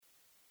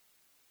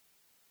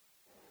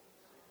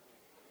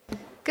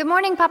Good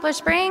morning, Poplar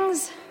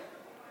Springs.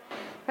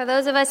 For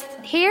those of us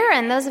here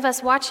and those of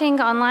us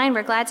watching online,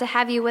 we're glad to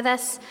have you with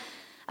us.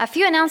 A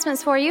few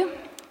announcements for you.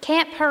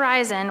 Camp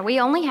Horizon, we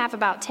only have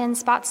about 10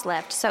 spots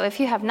left. So if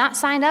you have not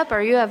signed up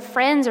or you have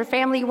friends or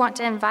family you want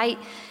to invite,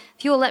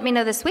 if you will let me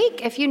know this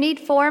week. If you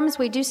need forms,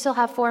 we do still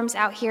have forms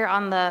out here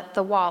on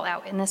the wall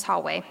out in this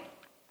hallway.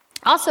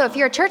 Also, if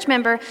you're a church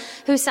member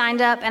who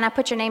signed up and I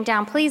put your name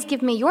down, please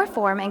give me your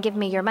form and give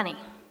me your money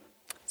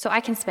so I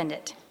can spend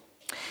it.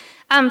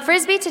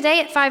 Frisbee today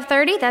at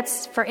 5:30.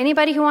 That's for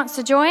anybody who wants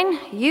to join,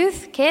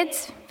 youth,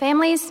 kids,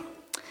 families.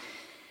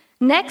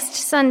 Next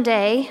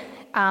Sunday,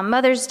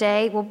 Mother's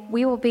Day,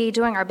 we will be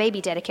doing our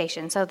baby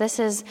dedication. So this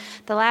is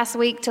the last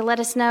week to let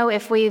us know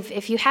if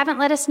you haven't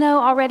let us know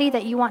already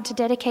that you want to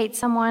dedicate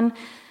someone,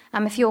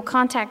 if you will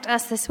contact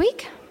us this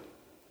week.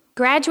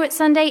 Graduate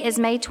Sunday is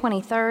May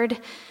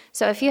 23rd.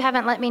 So if you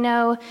haven't let me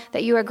know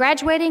that you are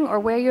graduating or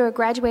where you are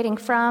graduating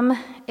from,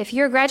 if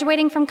you're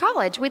graduating from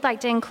college, we'd like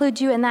to include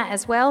you in that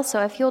as well.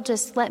 So if you'll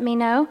just let me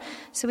know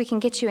so we can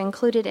get you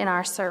included in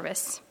our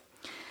service.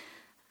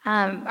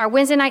 Our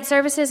Wednesday night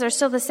services are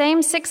still the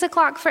same, 6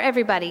 o'clock for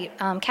everybody.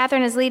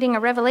 Catherine is leading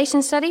a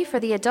Revelation study for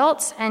the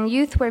adults, and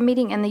youth, we're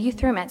meeting in the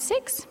youth room at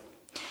 6.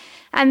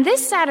 And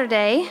this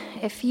Saturday,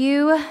 if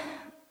you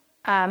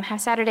have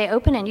Saturday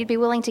open and you'd be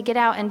willing to get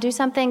out and do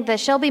something, the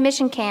Shelby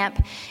Mission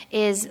Camp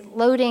is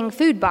loading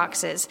food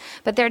boxes.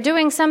 But they're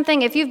doing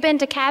something, if you've been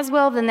to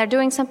Caswell, then they're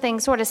doing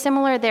something sort of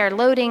similar. They're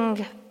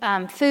loading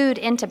food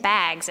into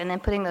bags and then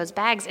putting those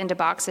bags into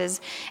boxes.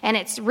 And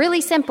it's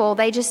really simple.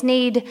 They just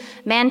need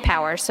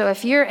manpower. So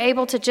if you're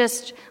able to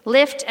just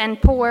lift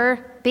and pour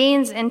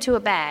beans into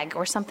a bag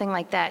or something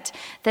like that,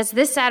 that's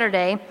this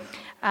Saturday.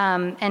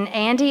 And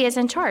Andy is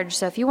in charge.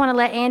 So if you want to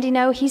let Andy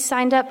know, he's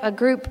signed up a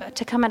group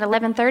to come at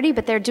 11:30,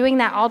 but they're doing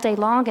that all day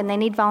long, and they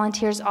need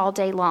volunteers all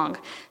day long.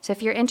 So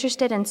if you're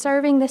interested in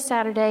serving this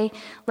Saturday,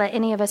 let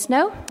any of us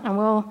know, and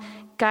we'll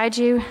guide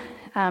you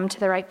to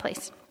the right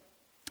place.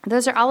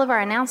 Those are all of our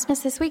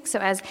announcements this week. So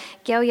as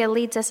Gelia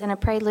leads us in a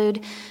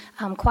prelude,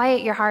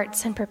 quiet your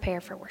hearts and prepare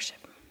for worship.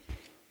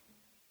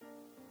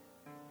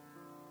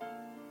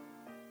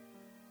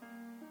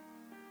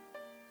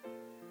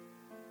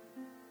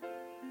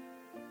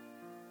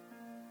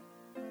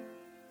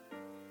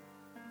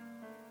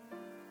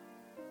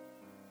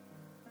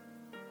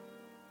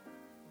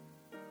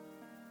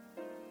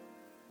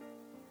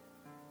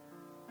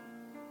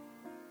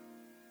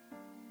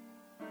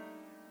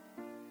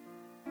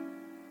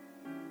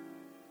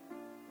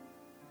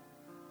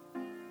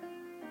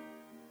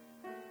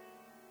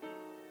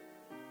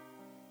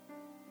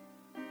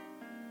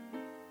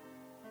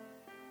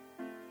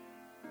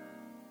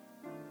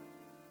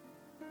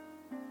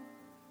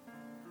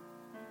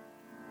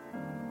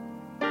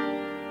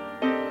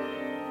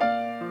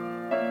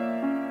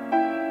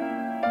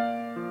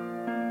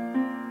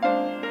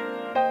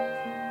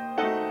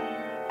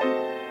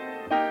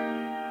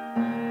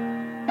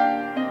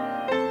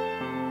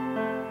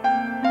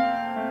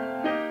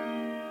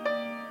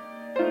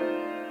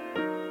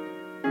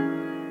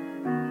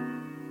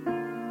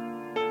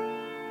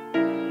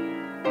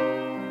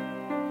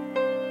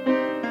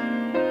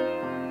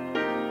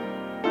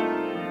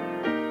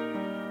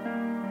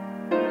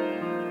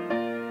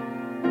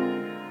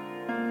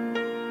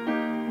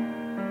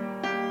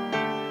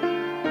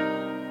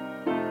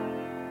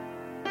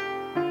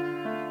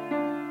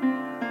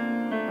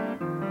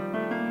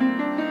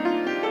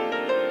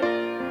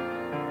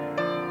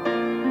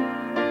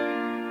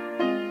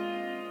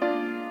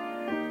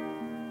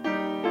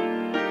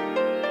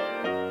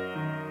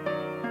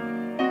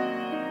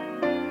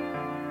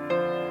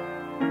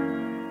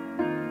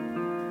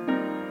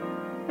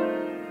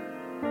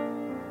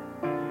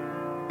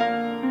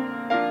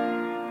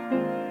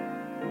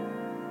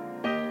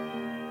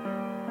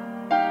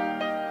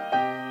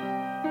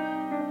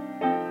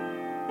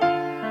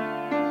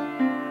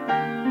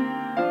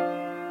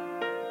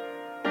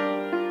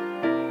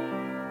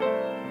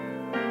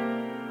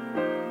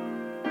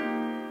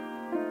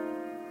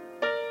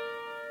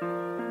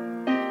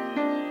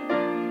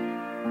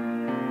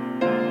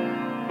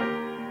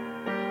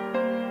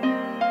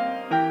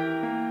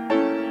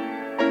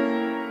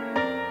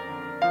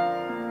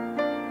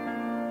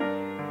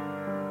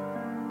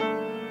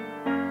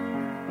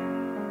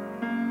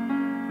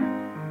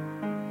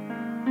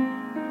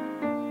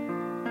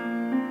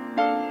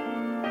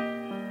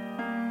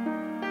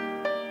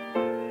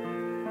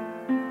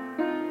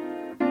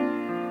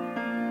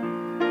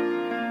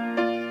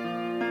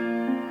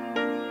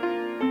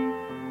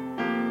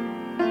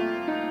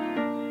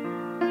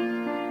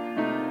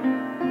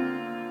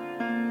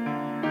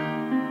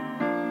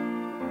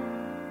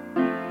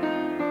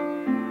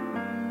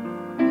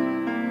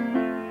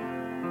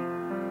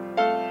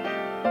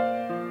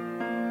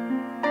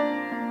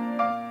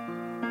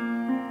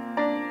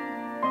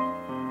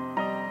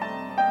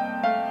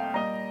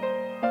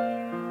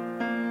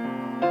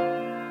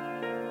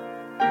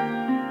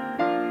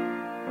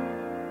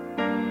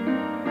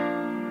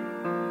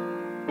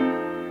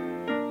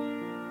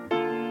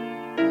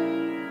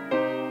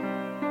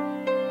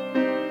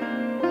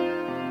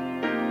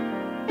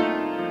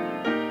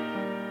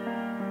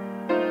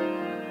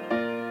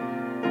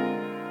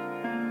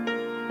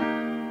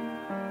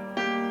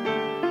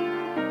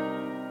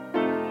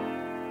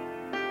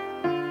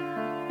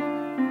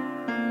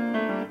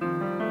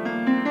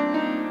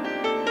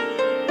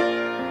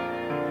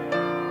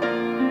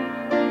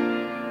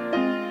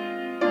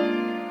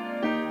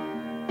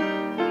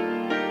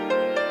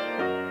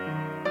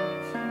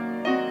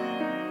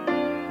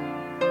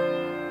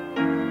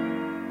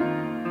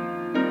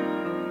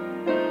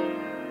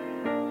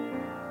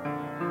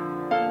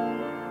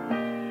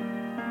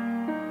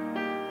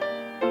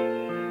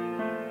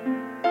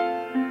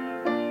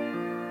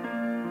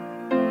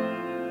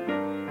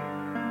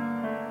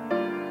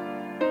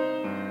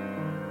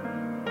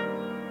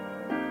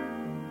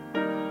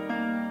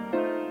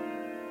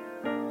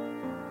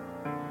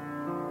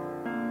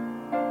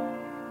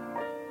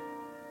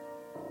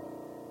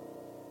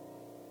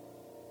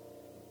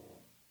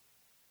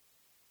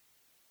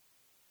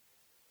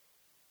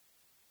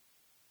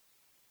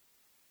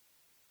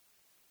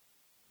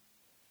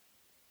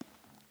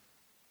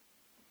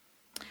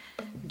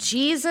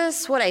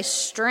 Jesus, what a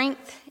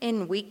strength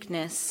in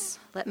weakness.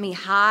 Let me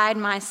hide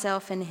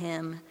myself in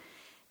him.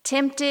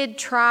 Tempted,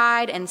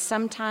 tried, and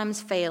sometimes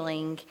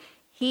failing,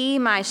 he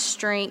my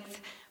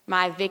strength,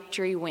 my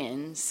victory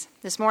wins.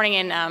 This morning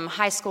in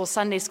high school,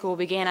 Sunday school,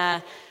 began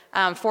a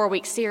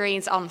 4-week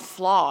series on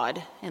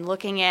flawed and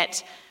looking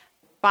at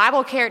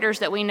Bible characters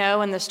that we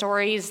know and the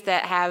stories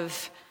that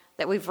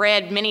we've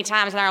read many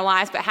times in our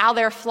lives, but how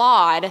they're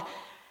flawed,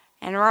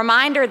 and a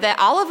reminder that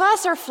all of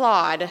us are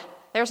flawed.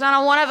 There's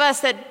not a one of us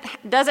that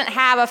doesn't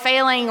have a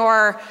failing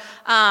or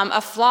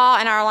a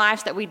flaw in our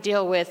lives that we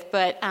deal with,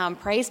 but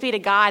praise be to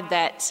God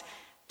that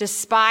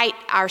despite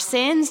our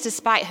sins,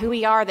 despite who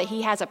we are, that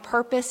he has a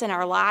purpose in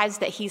our lives,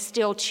 that he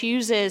still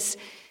chooses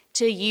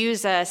to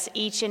use us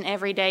each and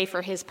every day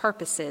for his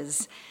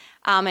purposes.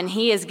 And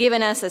he has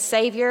given us a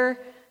Savior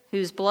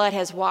whose blood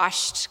has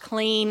washed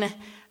clean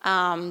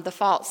the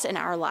faults in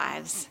our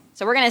lives.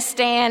 So we're going to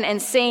stand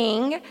and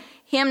sing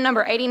hymn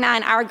number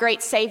 89, Our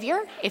Great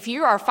Savior. If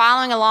you are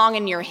following along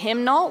in your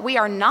hymnal, we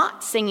are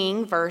not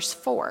singing verse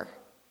 4,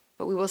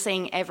 but we will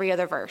sing every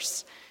other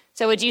verse.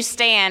 So would you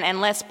stand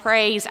and let's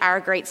praise our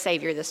great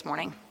Savior this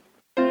morning.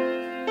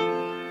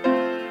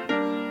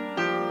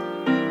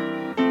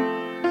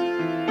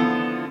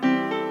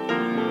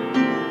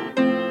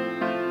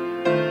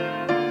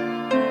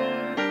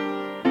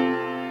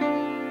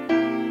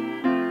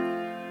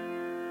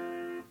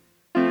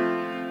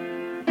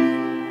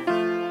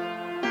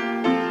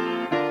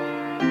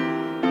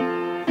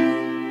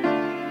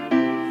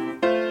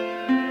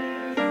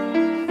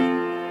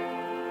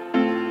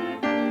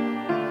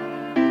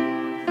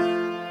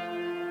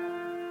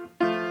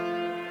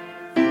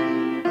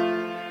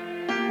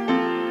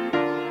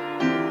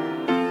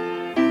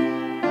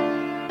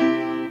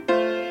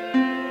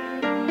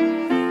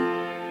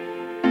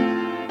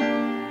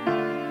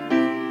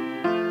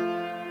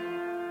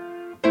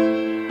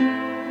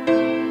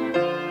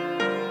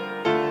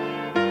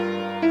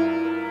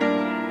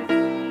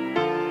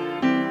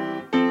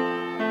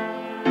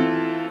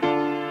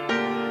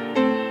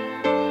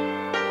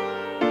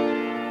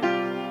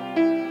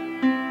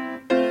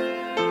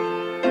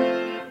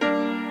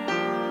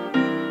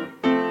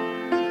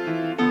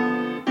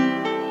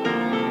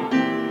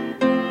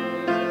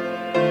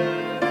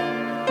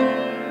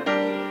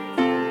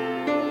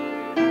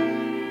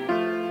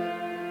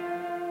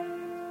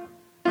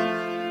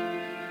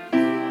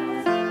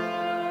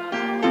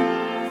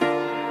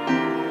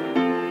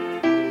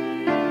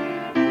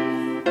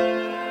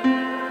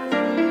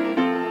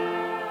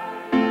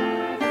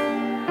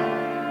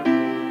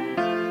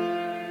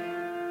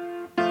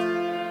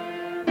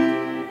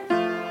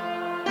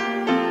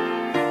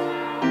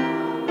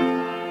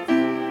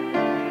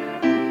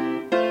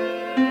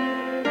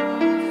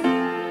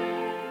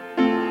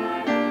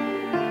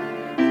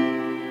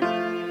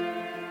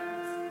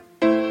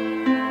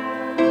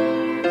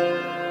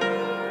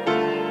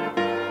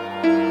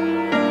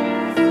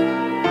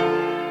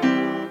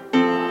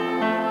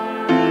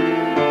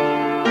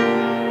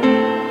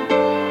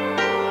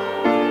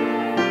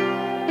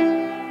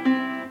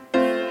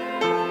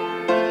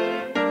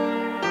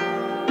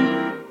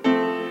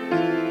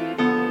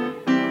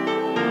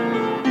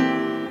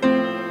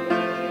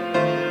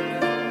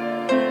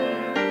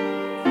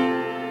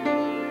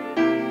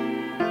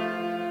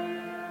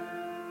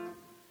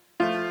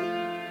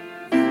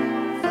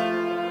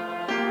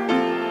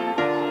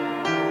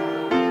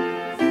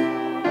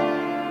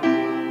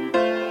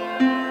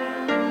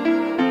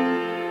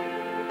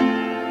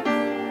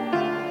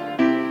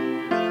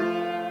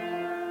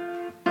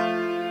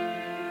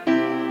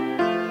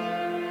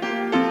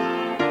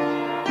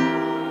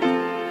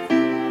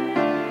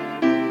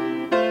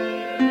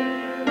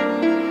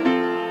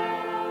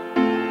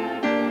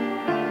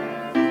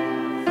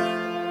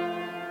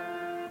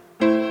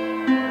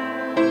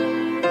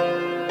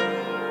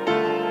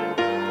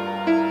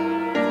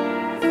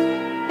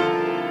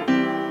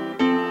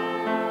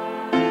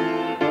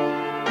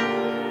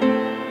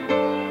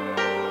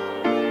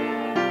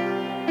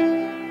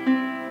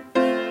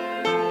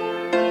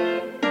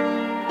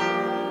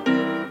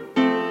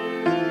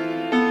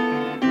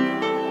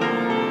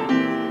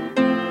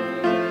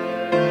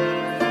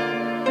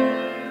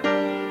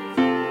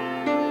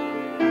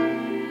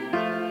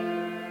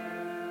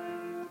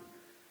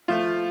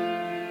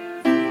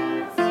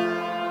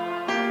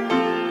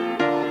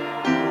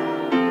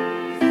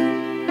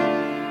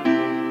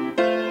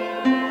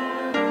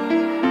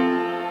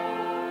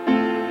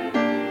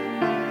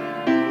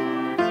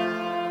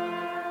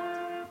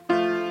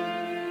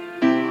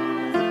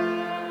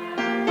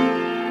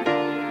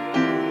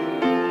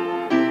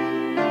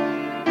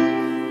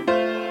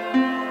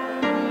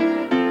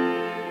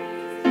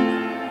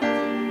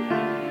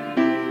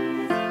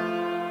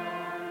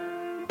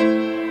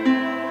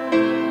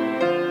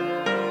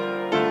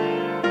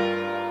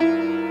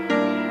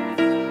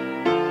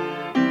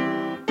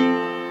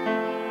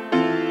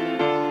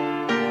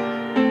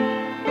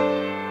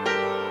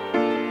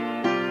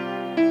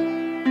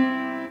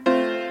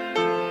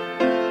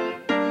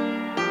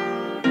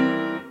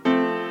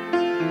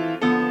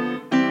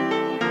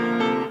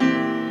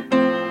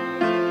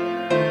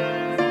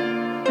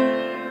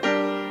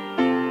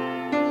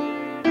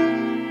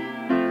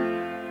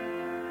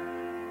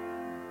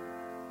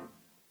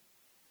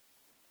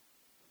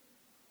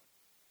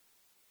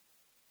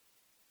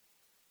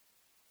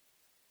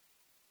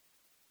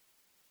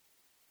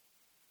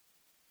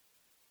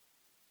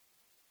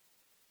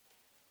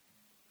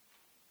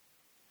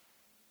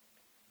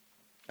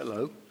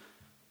 Hello,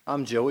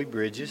 I'm Joey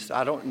Bridges.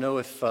 I don't know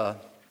if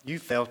you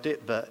felt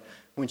it, but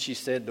when she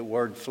said the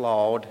word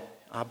flawed,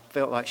 I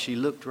felt like she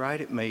looked right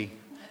at me.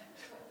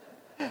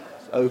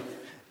 So,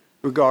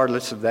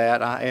 regardless of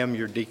that, I am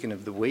your Deacon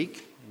of the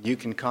Week. You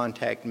can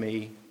contact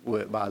me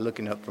by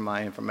looking up for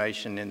my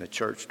information in the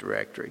church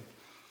directory.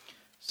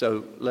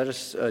 So let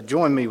us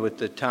join me with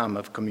the time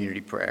of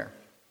community prayer.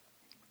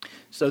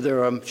 So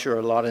there are, I'm sure,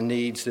 a lot of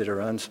needs that are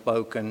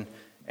unspoken,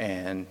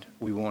 and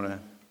we want to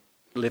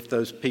lift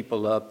those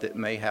people up that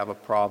may have a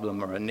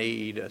problem or a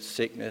need, a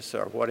sickness,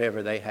 or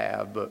whatever they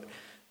have, but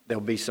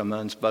there'll be some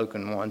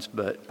unspoken ones,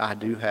 but I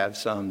do have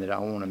some that I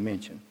want to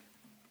mention.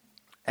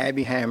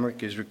 Abby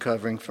Hamrick is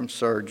recovering from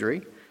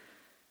surgery.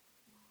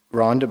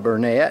 Rhonda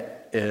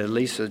Burnett,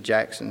 Lisa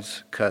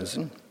Jackson's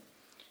cousin.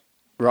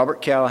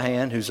 Robert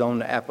Callahan, who's on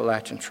the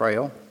Appalachian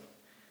Trail.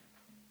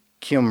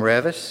 Kim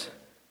Revis.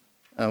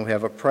 We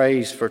have a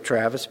praise for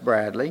Travis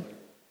Bradley.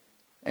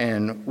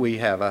 And we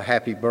have a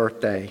happy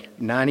birthday,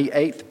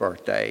 98th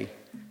birthday,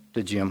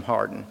 to Jim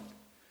Harden.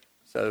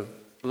 So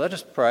let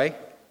us pray.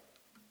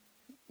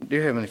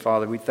 Dear Heavenly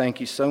Father, we thank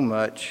you so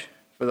much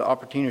for the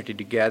opportunity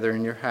to gather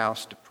in your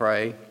house to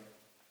pray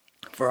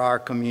for our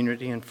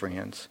community and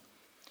friends.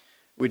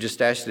 We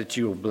just ask that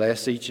you will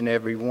bless each and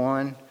every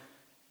one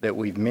that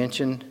we've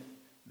mentioned,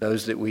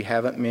 those that we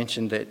haven't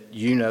mentioned that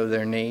you know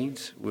their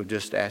needs. We'll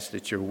just ask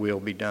that your will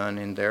be done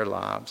in their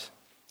lives.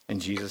 In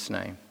Jesus'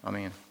 name,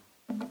 amen.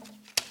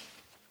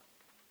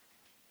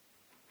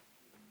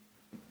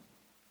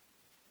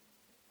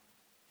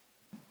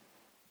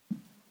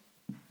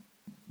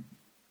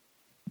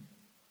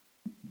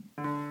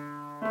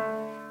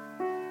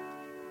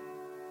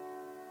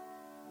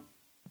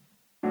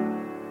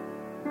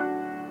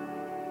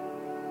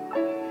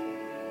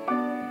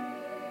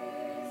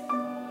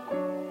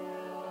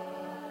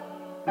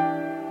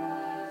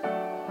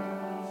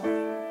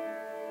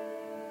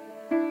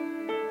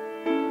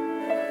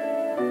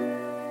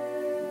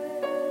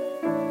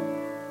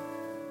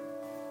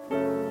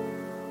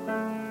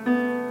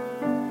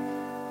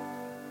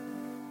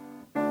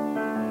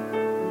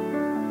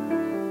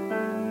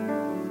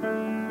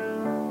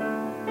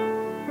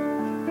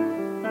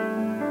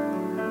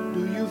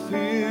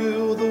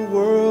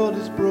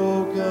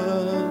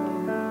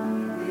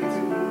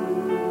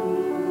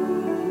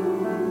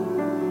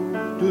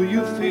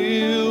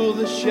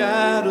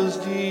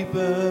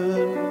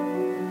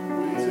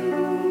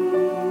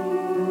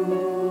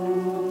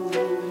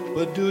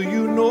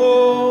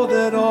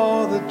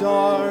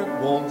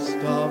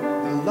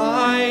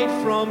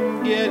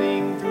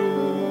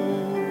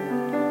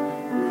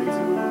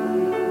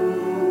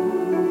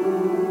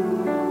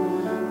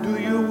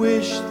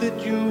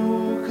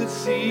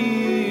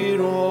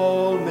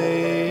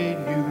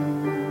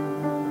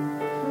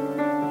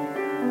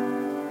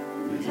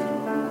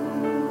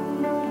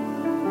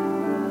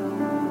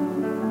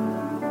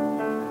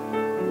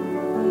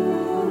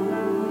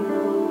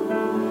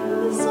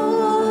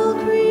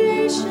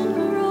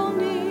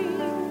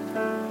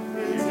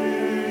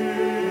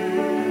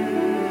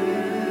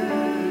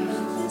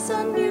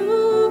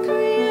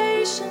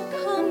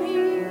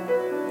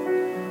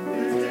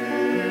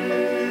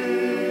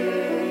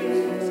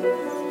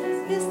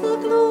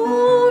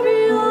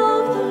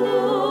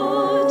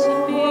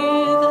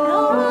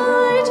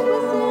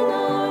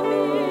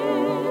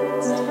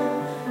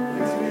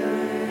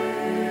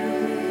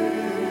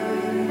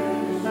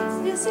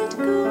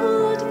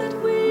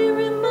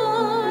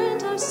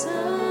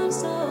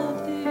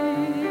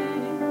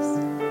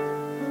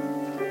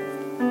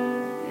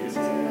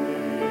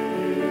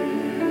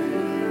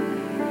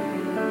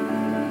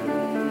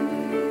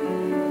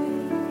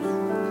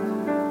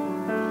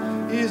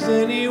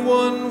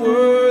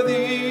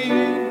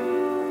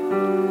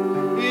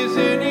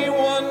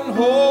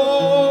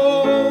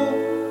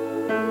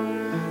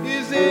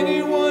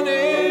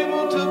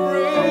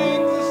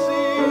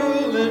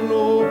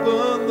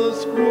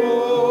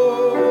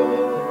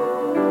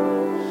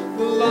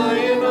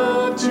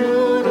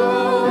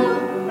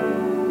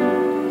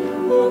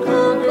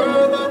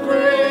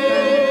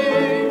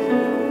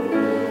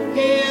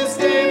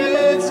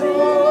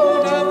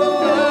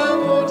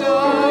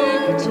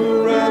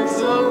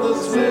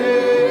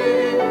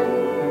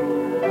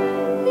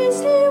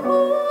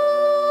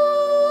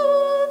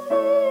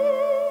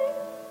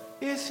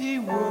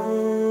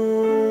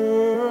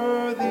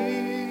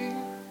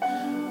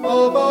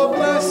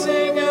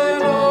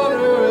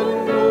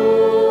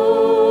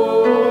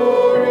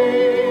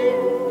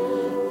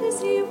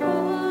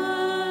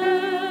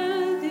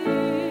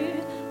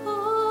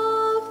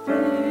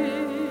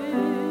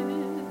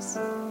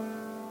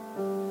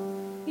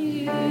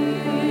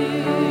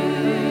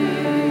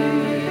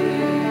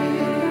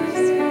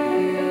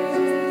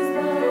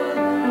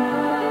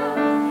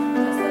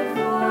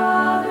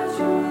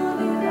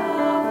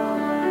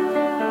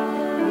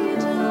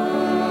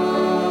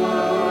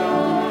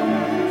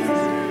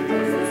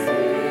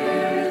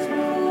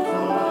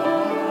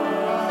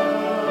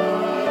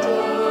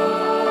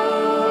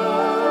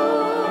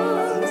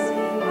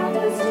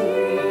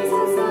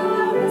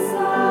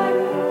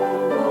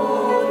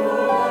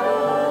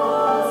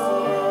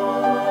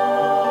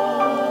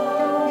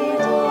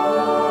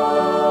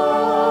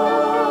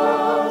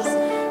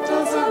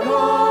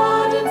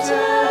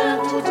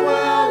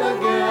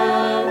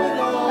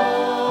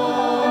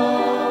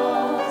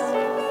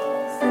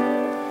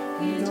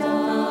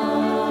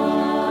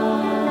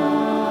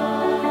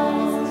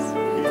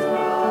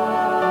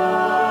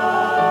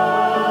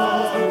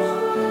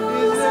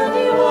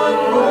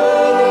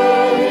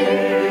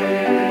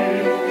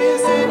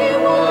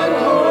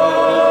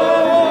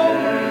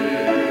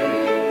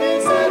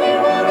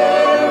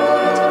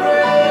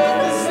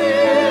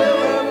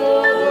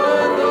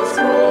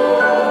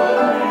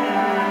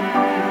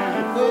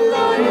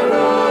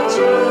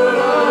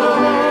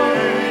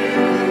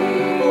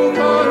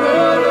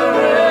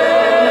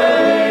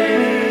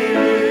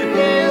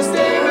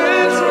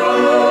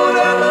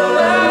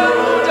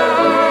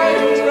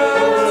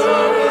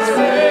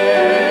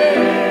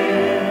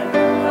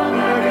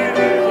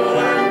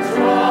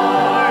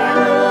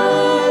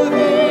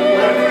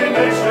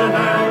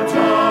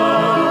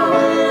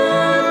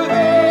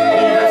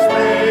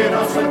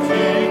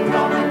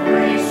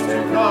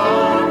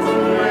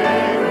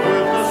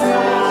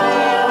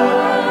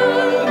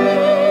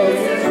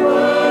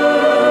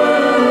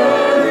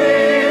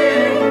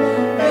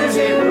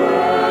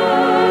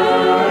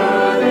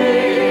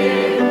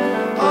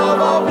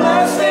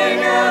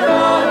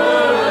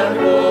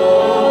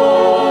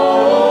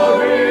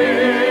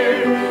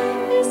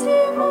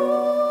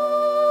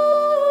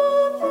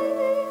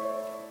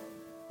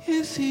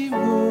 Is he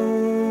worthy?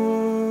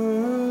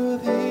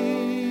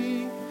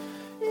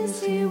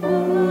 Is he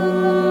worthy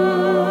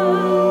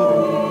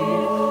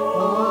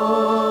of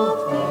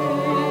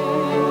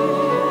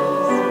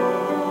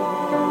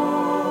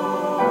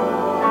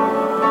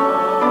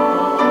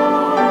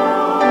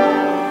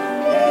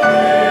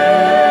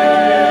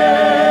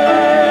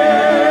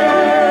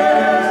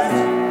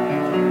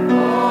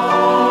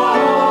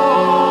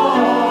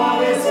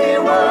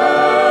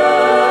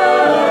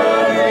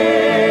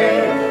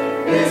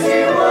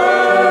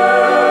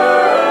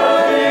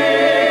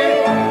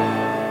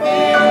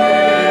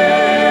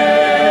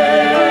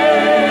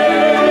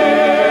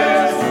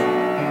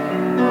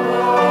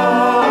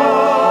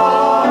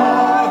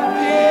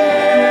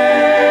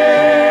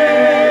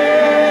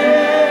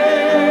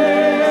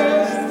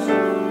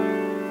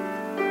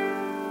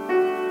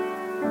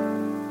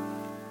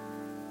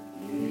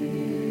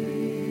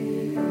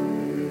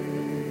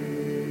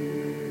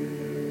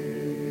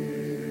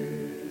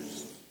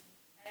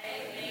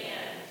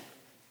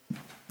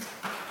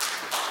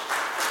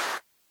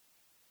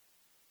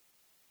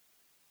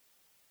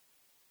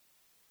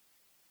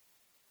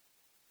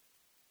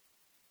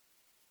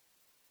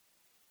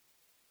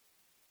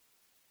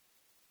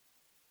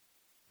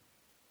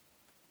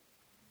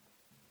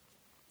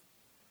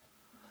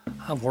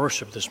I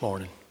worshiped this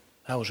morning.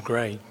 That was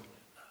great.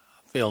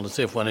 I feel as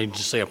if I need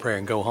to say a prayer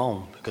and go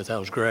home because that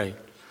was great.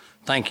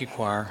 Thank you,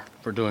 choir,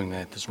 for doing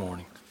that this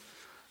morning.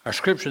 Our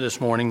scripture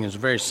this morning is a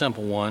very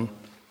simple one.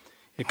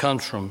 It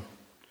comes from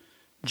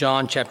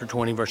John chapter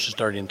 20, verses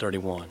 30 and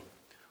 31. Will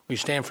you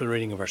stand for the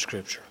reading of our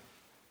scripture?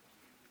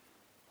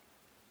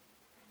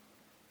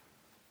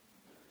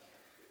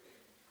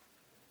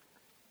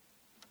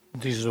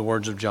 These are the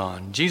words of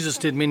John. Jesus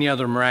did many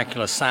other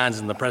miraculous signs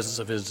in the presence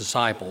of his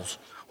disciples,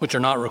 which are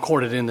not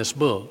recorded in this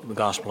book, the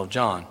Gospel of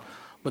John.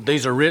 But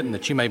these are written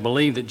that you may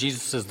believe that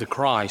Jesus is the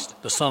Christ,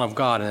 the Son of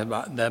God,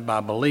 and that by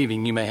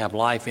believing you may have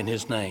life in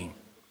his name.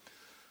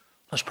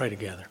 Let's pray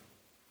together.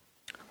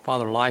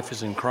 Father, life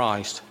is in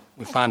Christ.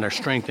 We find our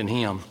strength in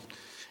him.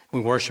 We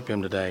worship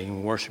him today, and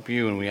we worship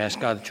you, and we ask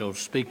God that you'll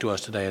speak to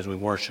us today as we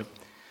worship.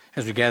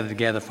 As we gather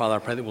together, Father, I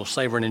pray that we'll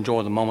savor and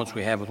enjoy the moments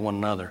we have with one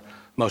another.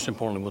 Most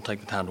importantly, we'll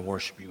take the time to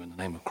worship you. In the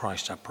name of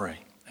Christ, I pray.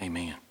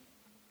 Amen.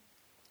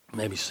 You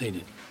may be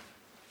seated.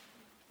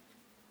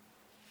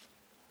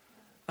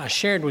 I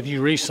shared with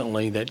you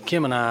recently that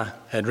Kim and I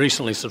had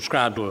recently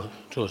subscribed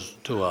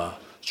to a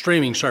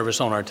streaming service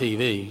on our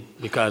TV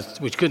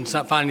because we couldn't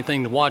find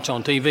anything to watch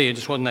on TV. It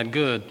just wasn't that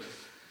good.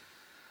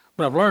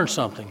 But I've learned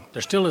something.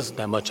 There still isn't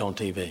that much on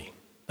TV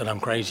that I'm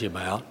crazy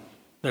about.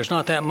 There's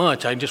not that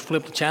much. I just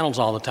flip the channels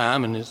all the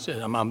time, and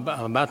I'm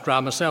about to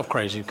drive myself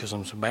crazy because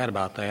I'm so bad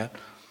about that.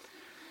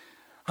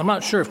 I'm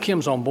not sure if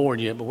Kim's on board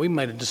yet, but we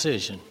made a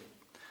decision.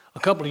 A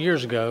couple of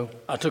years ago,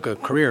 I took a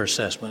career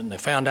assessment, and they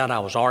found out I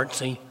was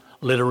artsy,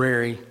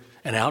 literary,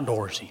 and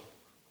outdoorsy.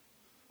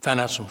 Found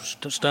out some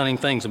stunning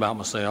things about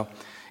myself.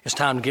 It's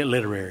time to get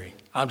literary.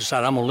 I've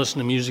decided I'm going to listen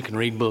to music and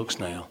read books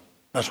now.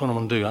 That's what I'm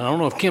going to do. I don't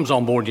know if Kim's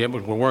on board yet,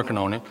 but we're working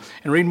on it.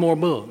 And read more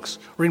books.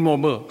 Read more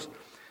books.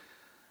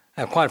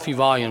 I have quite a few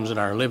volumes in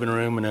our living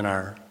room and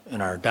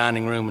in our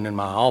dining room and in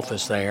my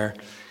office there.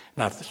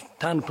 And it's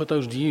time to put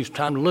those to use,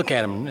 time to look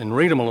at them and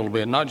read them a little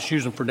bit, not just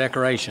use them for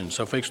decoration,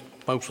 so folks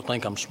will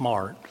think I'm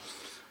smart.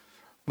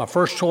 My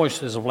first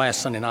choice as of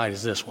last Sunday night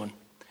is this one.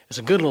 It's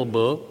a good little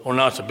book. Well,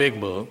 no, it's a big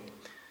book.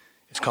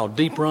 It's called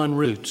Deep Run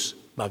Roots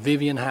by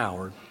Vivian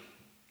Howard.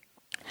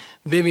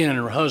 Vivian and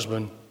her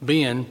husband,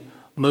 Ben,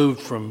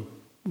 moved from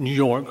New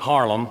York,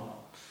 Harlem,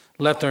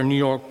 left their New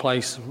York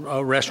place,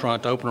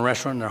 restaurant, to open a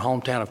restaurant in their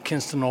hometown of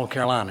Kinston, North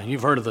Carolina.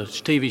 You've heard of the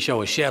TV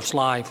show A Chef's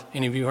Life?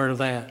 Any of you heard of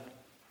that?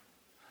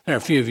 There are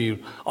a few of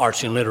you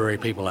artsy and literary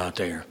people out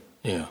there.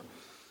 Yeah.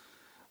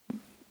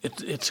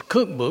 It's a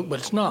cookbook, but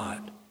it's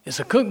not. It's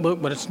a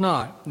cookbook, but it's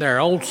not. There are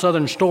old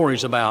Southern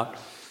stories about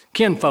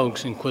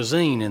kinfolks and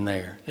cuisine in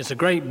there. It's a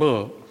great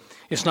book.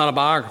 It's not a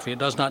biography. It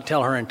does not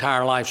tell her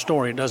entire life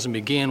story. It doesn't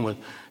begin with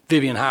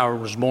Vivian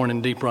Howard was born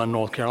in Deep Run,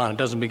 North Carolina. It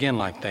doesn't begin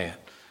like that.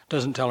 It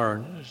doesn't tell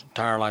her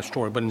entire life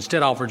story, but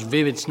instead offers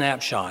vivid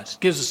snapshots. It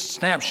gives us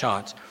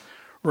snapshots,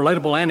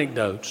 relatable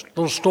anecdotes,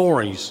 little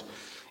stories,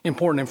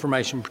 important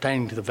information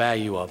pertaining to the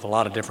value of a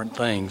lot of different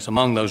things,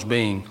 among those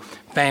being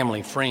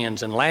family,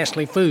 friends, and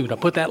lastly, food. I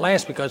put that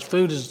last because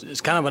food is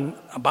kind of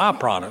a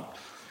byproduct,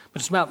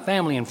 but it's about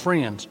family and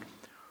friends.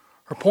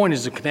 Her point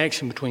is the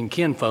connection between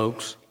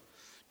kinfolks,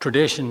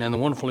 tradition, and the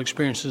wonderful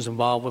experiences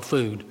involved with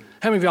food.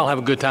 How many of y'all have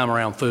a good time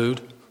around food?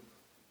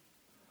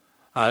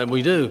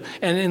 We do.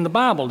 And in the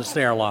Bible, it's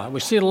there a lot. We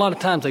see it a lot of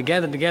times. They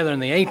gathered together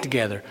and they ate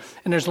together.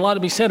 And there's a lot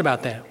to be said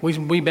about that.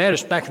 We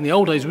Baptists, back in the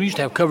old days, we used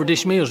to have covered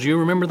dish meals. Do you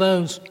remember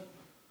those?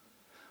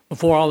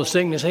 Before all the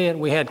sickness hit,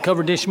 we had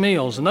covered dish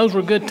meals. And those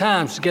were good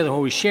times together where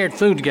we shared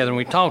food together and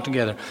we talked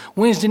together.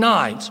 Wednesday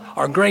nights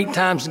are great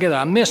times together.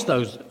 I miss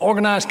those.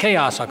 Organized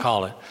chaos, I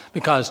call it.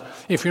 Because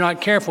if you're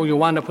not careful, you'll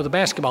wind up with a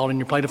basketball in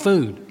your plate of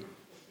food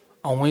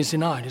on Wednesday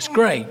night. It's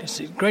great. It's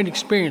a great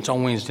experience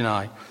on Wednesday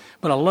night.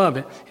 But I love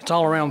it. It's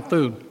all around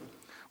food.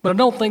 But I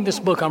don't think this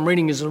book I'm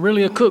reading is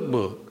really a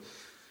cookbook.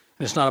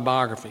 and it's not a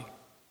biography.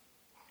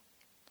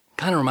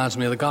 Kind of reminds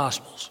me of the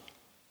Gospels.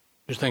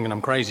 You're thinking I'm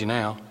crazy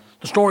now.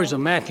 The stories of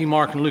Matthew,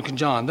 Mark, and Luke, and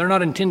John, they're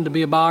not intended to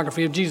be a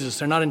biography of Jesus.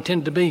 They're not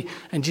intended to be,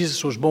 and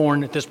Jesus was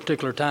born at this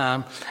particular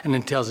time, and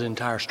then tells the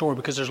entire story,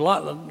 because there's a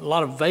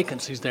lot of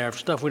vacancies there of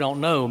stuff we don't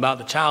know about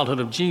the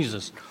childhood of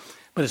Jesus.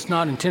 But it's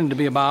not intended to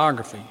be a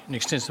biography, an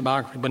extensive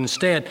biography. But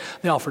instead,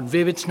 they offered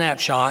vivid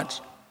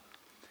snapshots,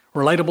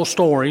 relatable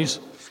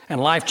stories,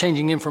 and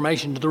life-changing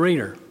information to the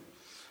reader,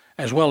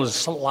 as well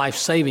as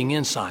life-saving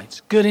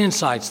insights. Good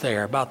insights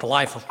there about the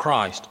life of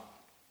Christ.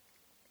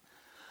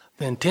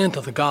 The intent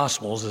of the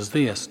Gospels is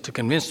this: to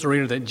convince the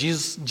reader that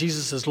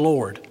Jesus is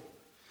Lord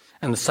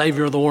and the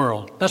Savior of the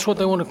world. That's what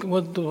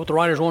what the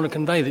writers want to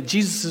convey, that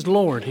Jesus is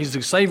Lord. He's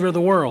the Savior of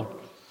the world.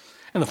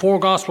 And the four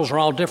Gospels are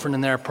all different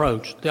in their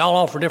approach. They all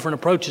offer different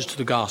approaches to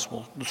the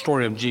Gospel, the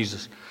story of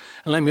Jesus.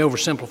 And let me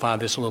oversimplify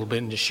this a little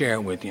bit and just share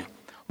it with you.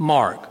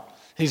 Mark,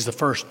 this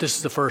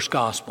is the first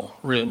Gospel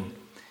written.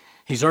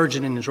 He's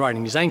urgent in his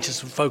writing. He's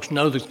anxious that folks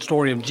know the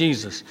story of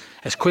Jesus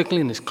as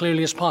quickly and as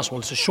clearly as possible.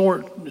 It's a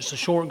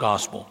short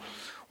Gospel.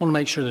 I want to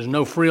make sure there's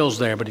no frills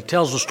there, but he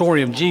tells the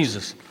story of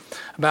Jesus,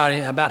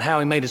 about how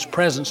he made his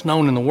presence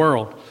known in the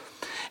world.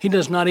 He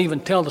does not even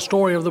tell the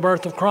story of the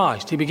birth of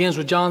Christ. He begins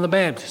with John the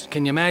Baptist.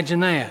 Can you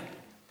imagine that?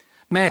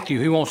 Matthew,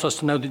 he wants us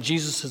to know that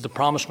Jesus is the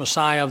promised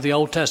Messiah of the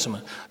Old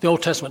Testament. The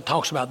Old Testament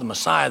talks about the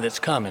Messiah that's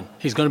coming.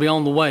 He's going to be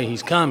on the way.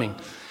 He's coming.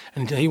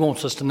 And he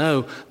wants us to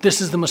know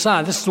this is the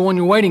Messiah. This is the one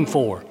you're waiting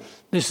for.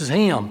 This is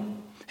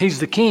him. He's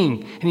the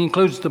king. And he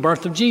includes the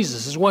birth of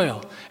Jesus as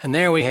well. And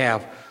there we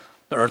have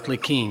the earthly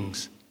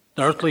kings.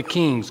 The earthly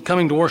kings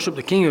coming to worship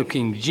the King of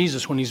Kings,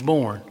 Jesus, when he's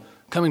born.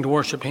 Coming to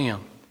worship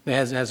him. It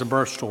has a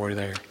birth story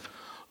there.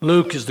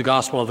 Luke is the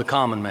gospel of the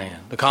common man,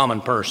 the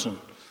common person.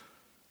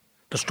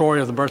 The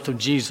story of the birth of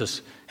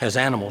Jesus has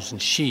animals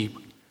and sheep,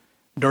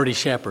 dirty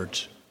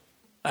shepherds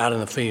out in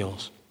the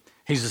fields.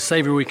 He's the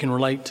Savior we can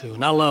relate to.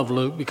 And I love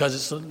Luke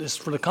because it's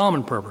for the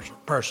common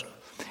person.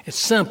 It's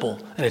simple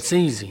and it's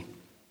easy.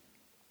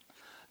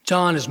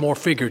 John is more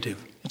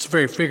figurative. It's a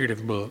very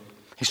figurative book.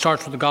 He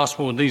starts with the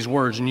gospel with these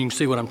words, and you can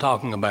see what I'm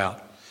talking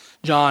about.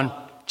 John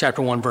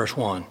chapter 1, verse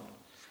 1.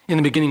 In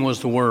the beginning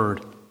was the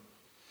Word,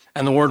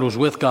 and the Word was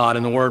with God,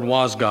 and the Word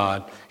was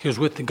God. He was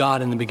with the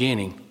God in the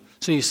beginning.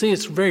 So you see,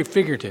 it's very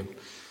figurative.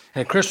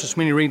 And at Christmas,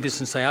 many read this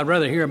and say, I'd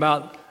rather hear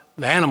about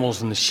the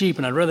animals and the sheep,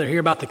 and I'd rather hear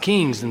about the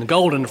kings and the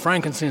gold and the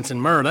frankincense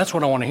and myrrh. That's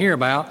what I want to hear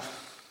about.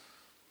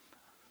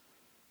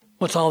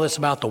 What's all this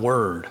about the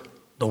Word?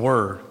 The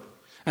Word.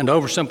 And to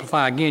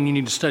oversimplify again, you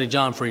need to study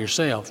John for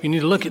yourself. You need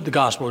to look at the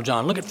Gospel of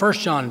John. Look at 1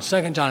 John and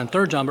 2 John and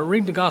 3 John, but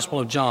read the Gospel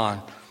of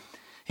John.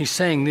 He's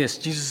saying this: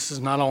 Jesus is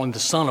not only the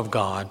Son of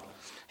God,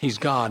 he's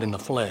God in the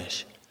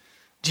flesh.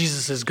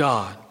 Jesus is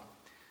God.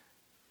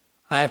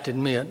 I have to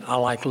admit, I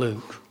like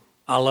Luke.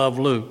 I love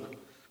Luke.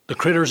 The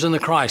critters in the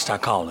Christ, I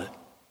call it,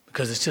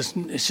 because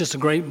it's just a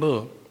great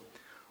book.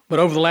 But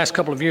over the last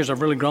couple of years,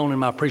 I've really grown in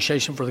my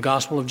appreciation for the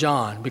Gospel of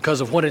John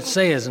because of what it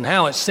says and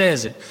how it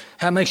says it,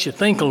 how it makes you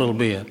think a little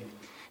bit.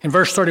 In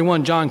verse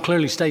 31, John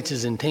clearly states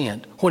his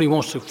intent, what he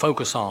wants to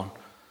focus on.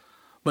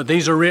 But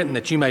these are written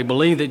that you may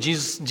believe that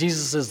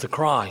Jesus is the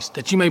Christ,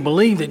 that you may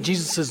believe that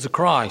Jesus is the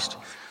Christ,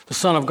 the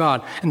Son of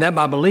God, and that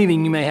by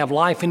believing you may have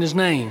life in his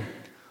name.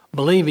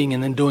 Believing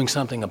and then doing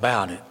something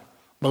about it.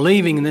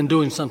 Believing and then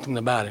doing something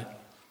about it.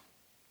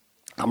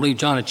 I believe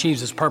John achieves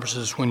his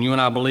purposes when you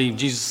and I believe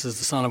Jesus is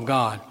the Son of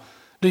God.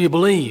 Do you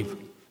believe?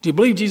 Do you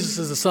believe Jesus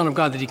is the Son of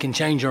God, that he can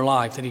change your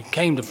life, that he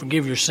came to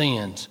forgive your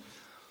sins?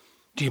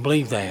 Do you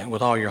believe that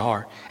with all your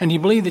heart? And do you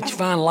believe that you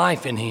find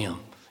life in him?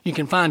 You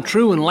can find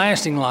true and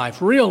lasting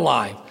life, real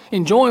life,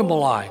 enjoyable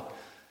life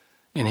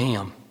in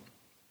him.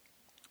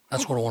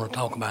 That's what I want to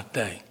talk about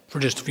today for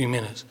just a few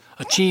minutes.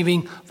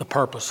 Achieving the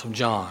purpose of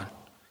John.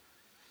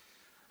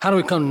 How do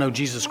we come to know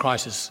Jesus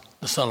Christ as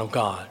the Son of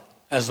God,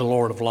 as the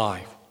Lord of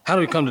life? How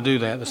do we come to do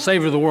that? The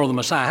Savior of the world, the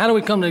Messiah. How do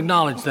we come to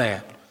acknowledge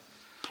that?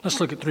 Let's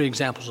look at 3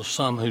 examples of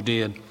some who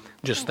did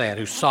just that,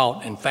 who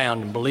sought and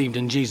found and believed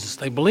in Jesus.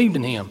 They believed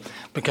in him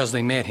because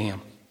they met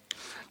him.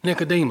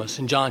 Nicodemus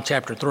in John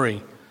chapter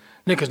 3.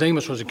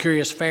 Nicodemus was a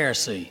curious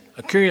Pharisee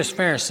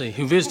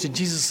who visited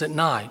Jesus at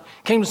night,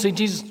 came to see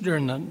Jesus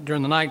during the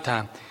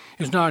nighttime.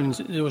 It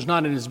was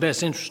not in his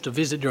best interest to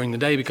visit during the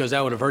day because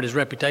that would have hurt his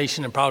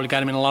reputation and probably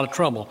got him in a lot of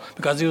trouble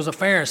because he was a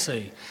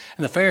Pharisee.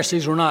 And the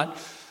Pharisees were not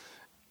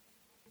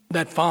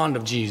that fond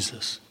of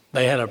Jesus.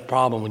 They had a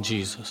problem with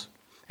Jesus,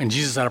 and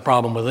Jesus had a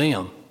problem with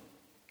them.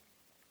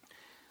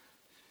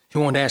 He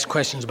wanted to ask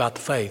questions about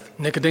the faith.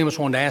 Nicodemus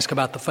wanted to ask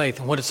about the faith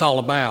and what it's all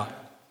about.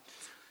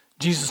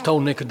 Jesus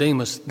told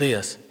Nicodemus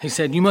this. He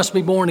said, you must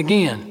be born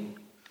again,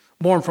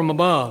 born from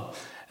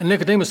above. And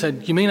Nicodemus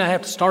said, you mean I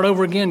have to start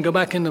over again, go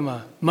back into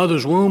my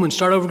mother's womb and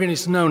start over again? He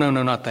said, no,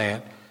 not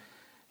that.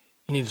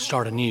 You need to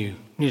start anew. You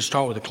need to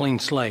start with a clean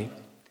slate.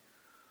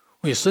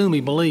 We assume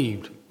he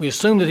believed. We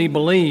assume that he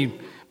believed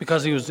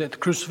because he was at the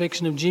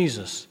crucifixion of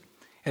Jesus.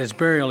 At his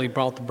burial, he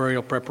brought the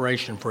burial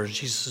preparation for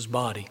Jesus'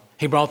 body.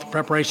 He brought the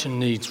preparation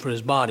needs for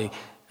his body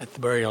at the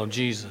burial of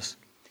Jesus.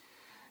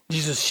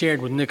 Jesus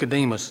shared with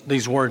Nicodemus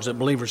these words that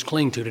believers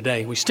cling to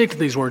today. We stick to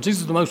these words.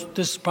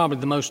 This is probably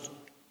the most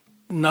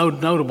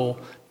notable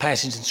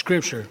passage in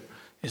Scripture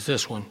is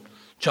this one.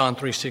 John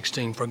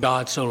 3:16, for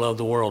God so loved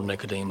the world,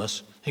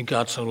 Nicodemus.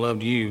 God so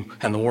loved you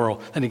and the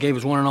world that he gave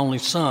his one and only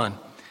Son,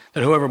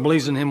 that whoever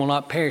believes in him will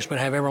not perish but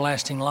have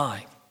everlasting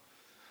life.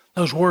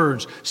 Those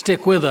words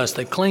stick with us.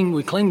 We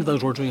cling to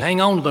those words. We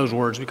hang on to those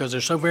words because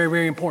they're so very,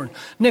 very important.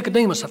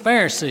 Nicodemus, a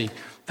Pharisee,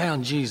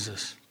 found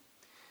Jesus.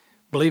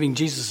 Believing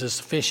Jesus is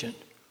sufficient.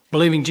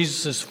 Believing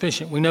Jesus is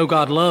sufficient. We know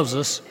God loves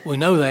us. We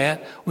know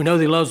that. We know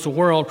that he loves the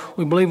world.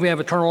 We believe we have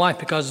eternal life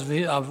because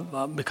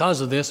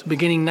of this,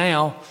 beginning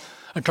now.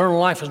 Eternal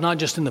life is not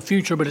just in the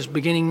future, but it's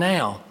beginning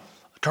now.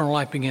 Eternal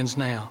life begins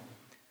now.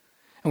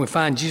 And we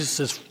find Jesus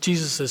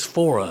is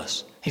for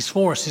us. He's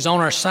for us. He's on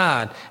our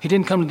side. He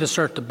didn't come to this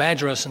earth to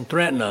badger us and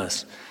threaten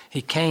us.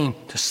 He came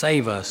to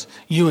save us,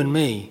 you and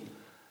me.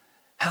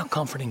 How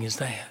comforting is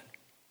that?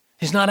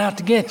 He's not out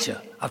to get you.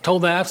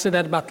 I've said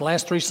that about the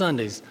last 3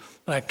 Sundays,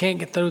 but I can't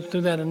get through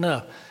that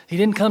enough. He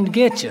didn't come to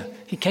get you.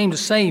 He came to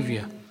save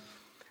you.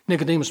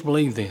 Nicodemus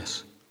believed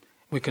this.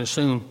 We can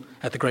assume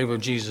at the grave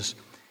of Jesus,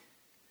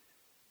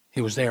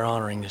 he was there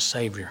honoring his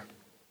Savior.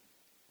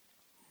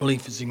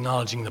 Belief is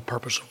acknowledging the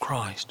purpose of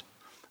Christ.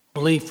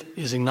 Belief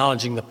is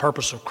acknowledging the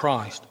purpose of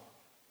Christ.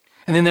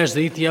 And then there's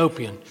the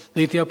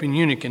Ethiopian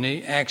eunuch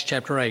in Acts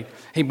chapter 8.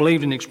 He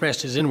believed and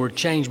expressed his inward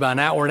change by an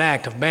outward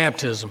act of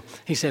baptism.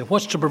 He said,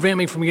 what's to prevent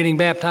me from getting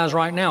baptized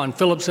right now? And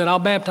Philip said, I'll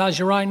baptize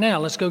you right now.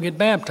 Let's go get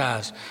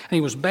baptized. And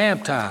he was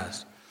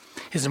baptized.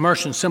 His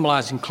immersion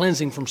symbolizing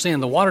cleansing from sin.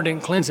 The water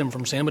didn't cleanse him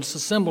from sin, but it's a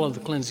symbol of the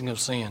cleansing of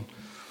sin.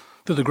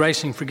 Through the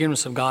grace and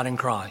forgiveness of God in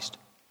Christ,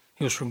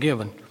 he was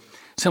forgiven.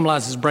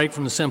 Symbolizes break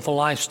from the sinful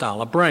lifestyle,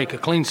 a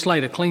clean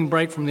slate, a clean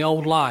break from the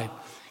old life.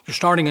 You're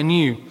starting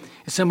anew.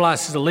 It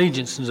symbolizes his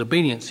allegiance, his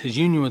obedience, his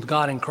union with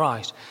God in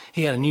Christ.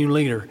 He had a new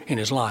leader in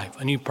his life,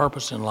 a new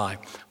purpose in life,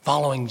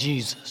 following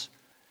Jesus.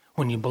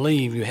 When you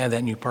believe, you have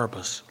that new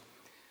purpose.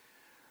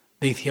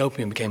 The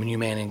Ethiopian became a new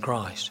man in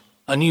Christ,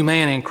 a new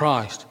man in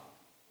Christ.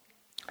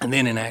 And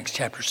then in Acts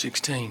chapter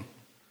 16,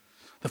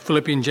 the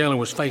Philippian jailer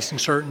was facing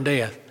certain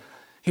death.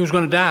 He was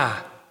going to die.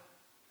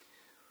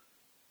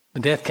 The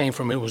death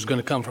was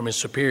going to come from his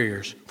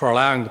superiors for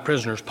allowing the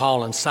prisoners,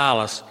 Paul and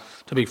Silas,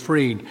 to be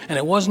freed. And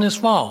it wasn't his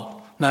fault.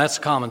 Now, that's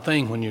a common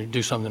thing when you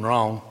do something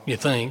wrong, you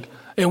think.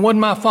 It wasn't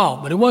my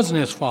fault, but it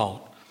wasn't his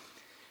fault.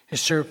 His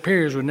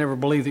superiors would never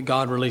believe that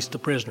God released the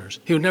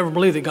prisoners. He would never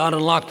believe that God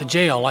unlocked the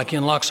jail like he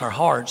unlocks our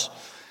hearts,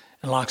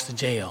 unlocked the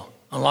jail.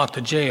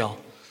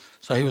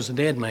 So he was a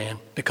dead man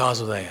because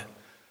of that.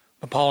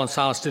 But Paul and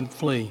Silas didn't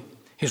flee.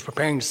 He was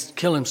preparing to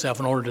kill himself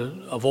in order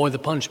to avoid the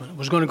punishment. He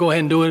was going to go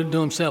ahead and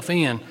do himself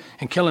in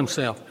and kill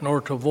himself in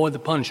order to avoid the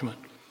punishment.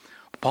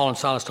 But Paul and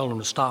Silas told him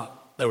to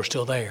stop. They were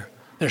still there.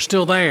 They're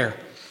still there.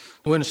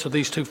 The witness of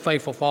these 2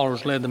 faithful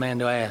followers led the man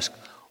to ask,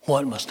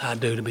 what must I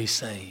do to be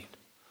saved?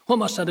 What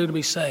must I do to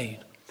be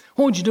saved?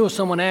 What would you do if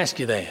someone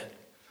asked you that?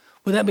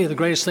 Would that be the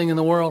greatest thing in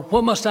the world?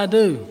 What must I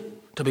do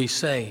to be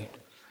saved?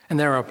 And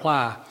their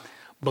reply,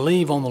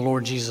 believe on the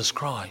Lord Jesus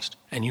Christ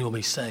and you will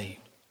be saved.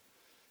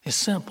 It's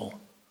simple.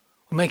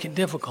 We make it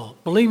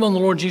difficult. Believe on the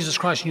Lord Jesus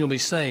Christ and you'll be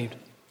saved.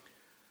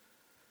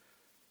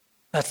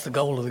 That's the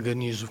goal of the good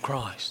news of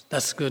Christ.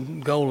 That's the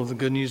goal of the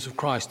good news of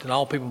Christ, that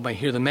all people may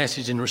hear the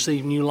message and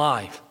receive new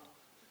life.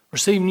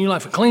 Receive new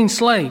life, a clean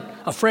slate,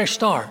 a fresh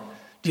start.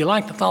 Do you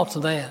like the thoughts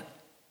of that?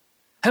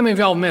 How many of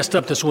y'all messed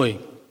up this week?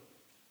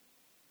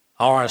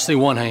 All right, I see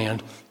one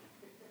hand.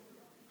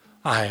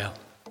 I have.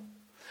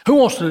 Who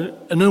wants to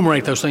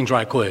enumerate those things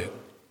right quick?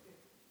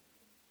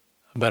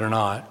 Better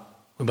not.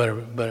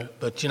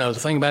 But you know, the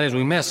thing about it is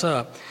we mess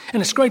up.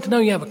 And it's great to know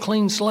you have a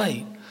clean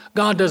slate.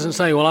 God doesn't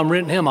say, well, I've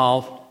written him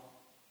off.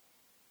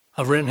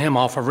 I've written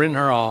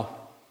her off.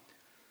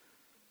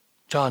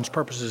 God's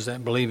purpose is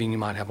that believing you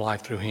might have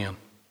life through him.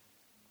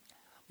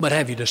 But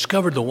have you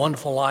discovered the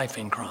wonderful life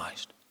in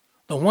Christ?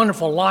 The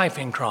wonderful life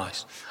in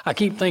Christ. I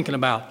keep thinking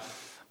about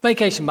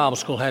Vacation Bible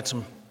School had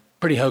some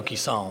pretty hokey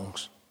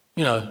songs.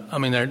 You know, I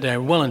mean, they're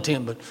well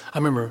intent, but I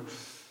remember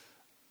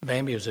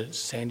Bambi was at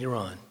Sandy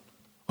Run.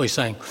 We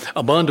sang,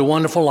 Abundant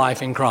Wonderful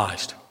Life in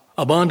Christ.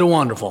 Abundant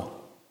Wonderful.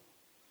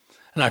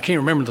 And I can't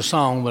remember the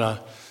song,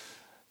 but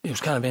it was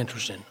kind of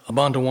interesting.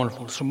 Abundant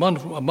Wonderful. It's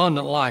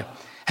abundant life.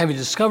 Have you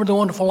discovered the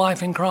wonderful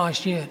life in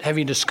Christ yet? Have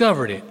you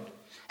discovered it?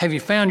 Have you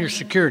found your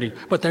security?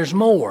 But there's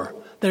more.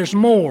 There's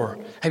more.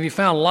 Have you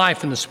found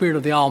life in the Spirit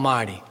of the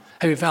Almighty?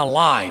 Have you found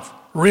life,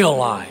 real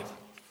life?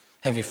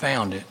 Have you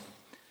found it?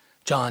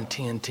 John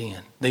 10:10,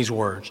 these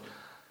words.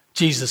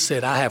 Jesus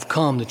said, I have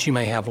come that you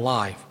may have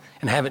life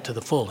and have it to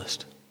the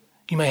fullest.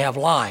 You may have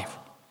life.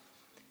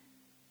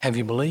 Have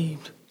you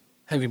believed?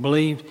 Have you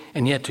believed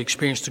and yet to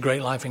experience the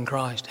great life in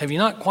Christ? Have you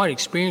not quite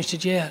experienced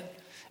it yet?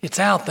 It's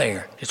out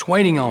there. It's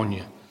waiting on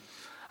you.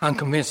 I'm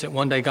convinced that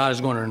one day God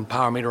is going to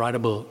empower me to write a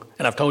book.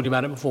 And I've told you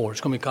about it before. It's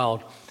going to be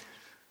called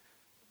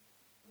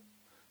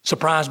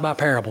Surprised by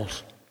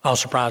Parables. I was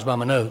surprised by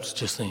my notes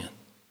just then.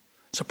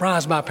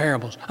 Surprised by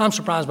parables. I'm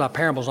surprised by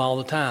parables all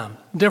the time.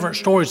 Different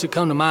stories that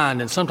come to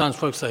mind, and sometimes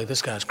folks say,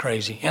 this guy's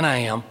crazy. And I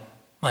am.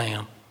 But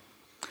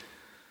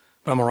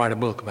I'm going to write a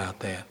book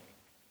about that.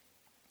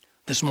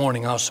 This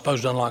morning, I was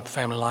supposed to unlock the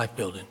Family Life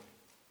building.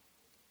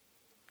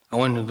 I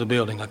went into the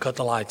building. I cut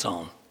the lights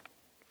on.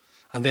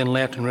 I then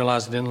left and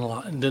realized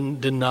I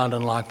did not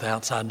unlock the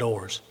outside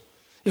doors.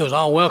 It was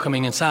all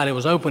welcoming inside. It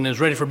was open. It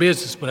was ready for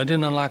business, but I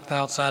didn't unlock the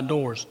outside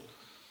doors.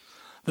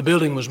 The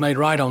building was made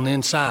right on the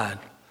inside.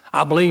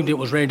 I believed it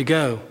was ready to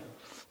go.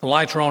 The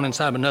lights were on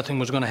inside, but nothing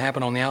was going to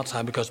happen on the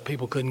outside because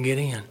people couldn't get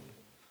in.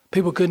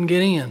 People couldn't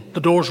get in.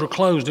 The doors were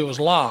closed. It was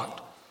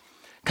locked.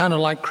 Kind of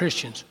like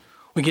Christians.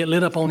 We get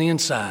lit up on the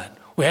inside.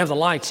 We have the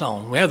lights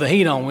on. We have the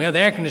heat on. We have the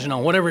air conditioning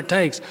on. Whatever it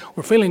takes.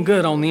 We're feeling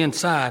good on the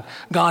inside.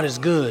 God is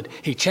good.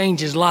 He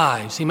changes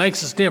lives. He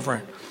makes us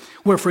different.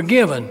 We're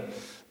forgiven.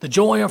 The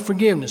joy of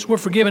forgiveness. We're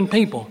forgiving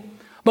people.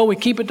 But we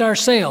keep it to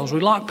ourselves. We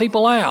lock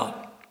people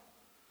out.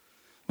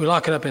 We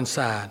lock it up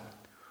inside.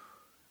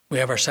 We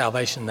have our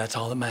salvation. That's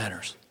all that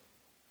matters.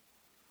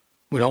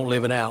 We don't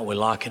live it out. We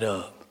lock it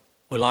up.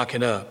 We lock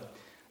it up.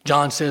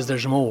 John says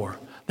there's more.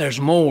 There's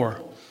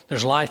more.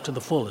 There's life to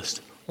the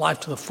fullest.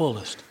 Life to the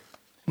fullest.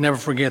 Never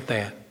forget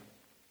that.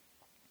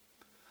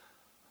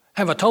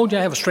 Have I told you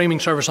I have a streaming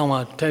service on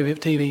my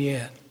TV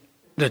yet?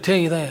 Did I tell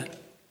you that?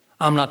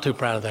 I'm not too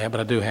proud of that,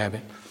 but I do have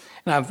it.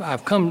 And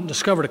I've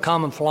discovered a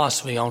common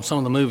philosophy on some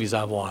of the movies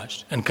I've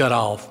watched and cut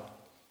off.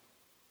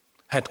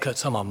 Had to cut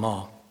some of them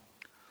off.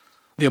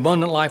 The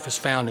abundant life is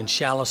found in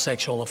shallow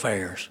sexual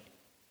affairs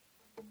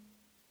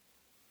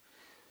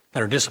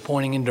that are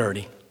disappointing and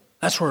dirty.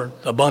 That's where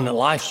the abundant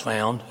life's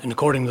found, and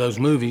according to those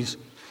movies,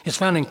 it's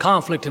found in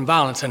conflict and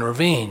violence and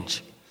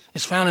revenge.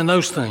 It's found in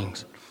those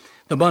things.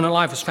 The abundant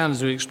life is found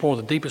as we explore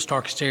the deepest,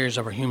 darkest areas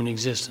of our human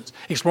existence,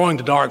 exploring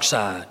the dark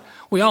side.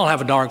 We all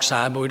have a dark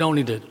side, but we don't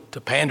need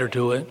to pander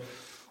to it.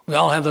 We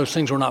all have those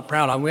things we're not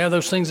proud of. We have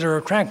those things that are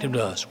attractive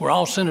to us. We're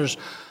all sinners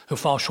who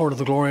fall short of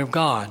the glory of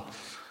God.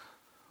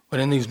 But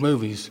in these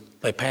movies,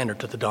 they pander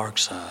to the dark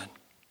side.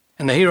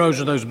 And the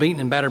heroes are those beaten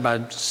and battered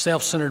by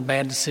self-centered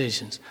bad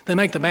decisions. They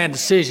make the bad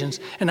decisions,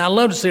 and I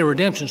love to see a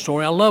redemption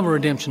story. I love a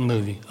redemption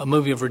movie, a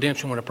movie of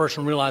redemption when a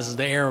person realizes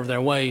the error of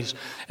their ways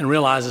and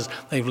realizes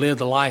they've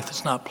lived a life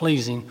that's not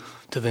pleasing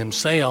to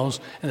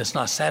themselves and it's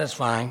not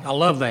satisfying. I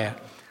love that.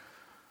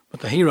 But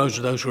the heroes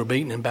are those who are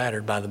beaten and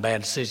battered by the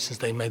bad decisions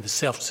they made, the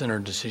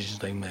self-centered decisions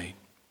they made.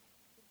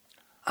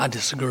 I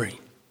disagree.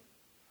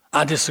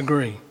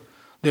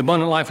 The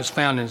abundant life is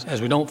found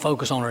as we don't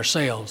focus on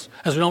ourselves,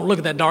 as we don't look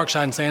at that dark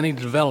side and say, I need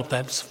to develop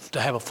that to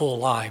have a full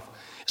life.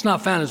 It's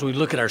not found as we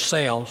look at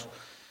ourselves.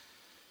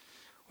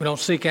 We don't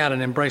seek out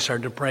and embrace our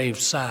depraved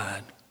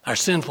side, our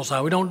sinful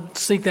side. We don't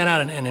seek that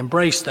out and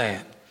embrace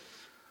that.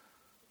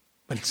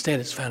 But instead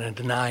it's found in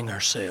denying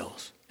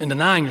ourselves. In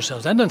denying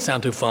yourselves, that doesn't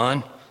sound too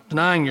fun.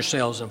 Denying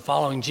yourselves and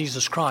following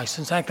Jesus Christ.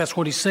 In fact, that's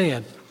what he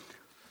said.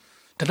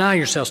 Deny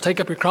yourselves, take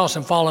up your cross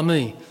and follow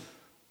me.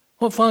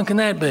 What fun can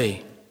that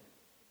be?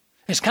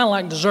 It's kind of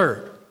like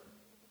dessert.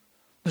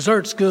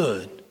 Dessert's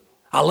good.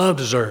 I love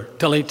dessert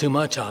till I eat too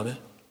much of it.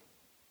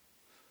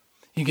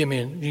 You get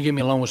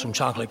me along with some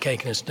chocolate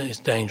cake and it's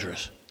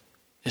dangerous.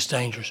 It's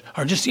dangerous.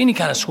 Or just any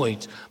kind of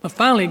sweets. But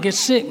finally it gets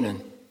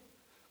sickening.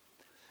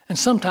 And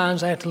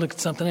sometimes I have to look at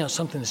something else,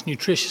 something that's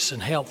nutritious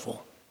and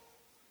helpful.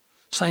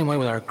 Same way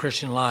with our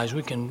Christian lives.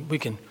 We can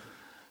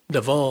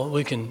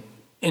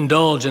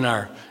indulge in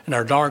our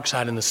dark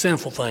side, in the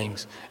sinful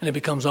things, and it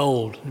becomes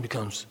old and it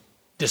becomes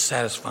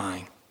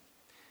dissatisfying.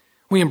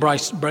 We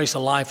embrace a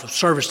life of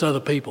service to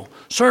other people,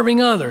 serving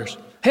others,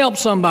 help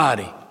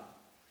somebody.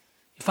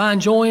 You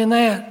find joy in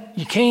that?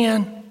 You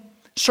can.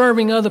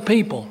 Serving other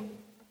people.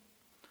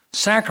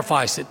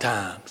 Sacrifice at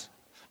times.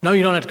 No,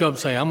 you don't have to go up and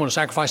say, I'm going to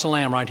sacrifice a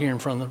lamb right here in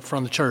front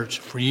of the church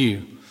for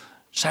you.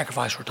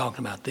 Sacrifice, we're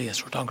talking about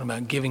this. We're talking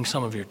about giving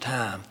some of your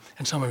time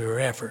and some of your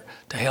effort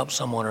to help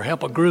someone or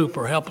help a group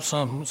or help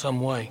some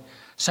way.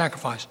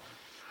 Sacrifice.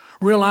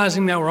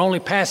 Realizing that we're only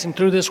passing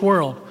through this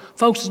world.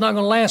 Folks, it's not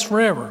going to last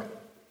forever.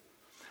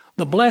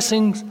 The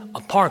blessings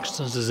of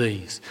Parkinson's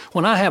disease.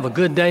 When I have a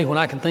good day, when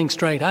I can think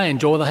straight, I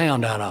enjoy the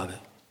hound out of it.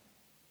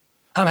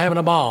 I'm having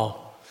a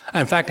ball.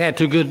 In fact, I had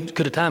too good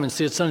a time in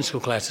Sid's Sunday school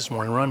class this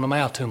morning, running my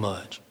mouth too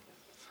much.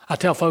 I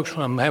tell folks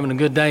when I'm having a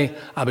good day,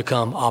 I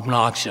become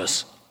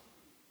obnoxious.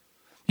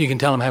 You can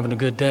tell I'm having a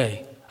good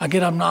day. I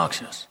get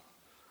obnoxious.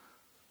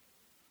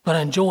 But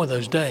I enjoy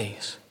those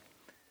days.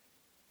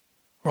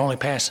 We're only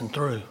passing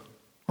through.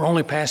 We're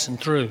only passing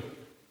through.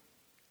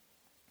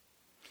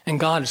 And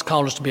God has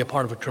called us to be a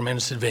part of a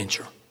tremendous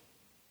adventure.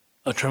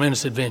 A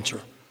tremendous adventure.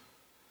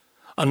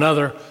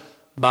 Another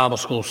Bible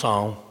school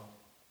song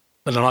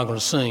that I'm not going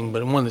to sing,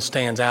 but one that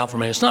stands out for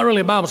me. It's not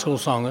really a Bible school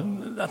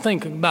song. I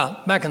think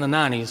about back in the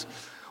 90s,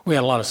 we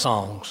had a lot of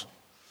songs.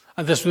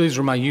 These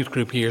were my youth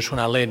group years when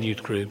I led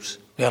youth groups.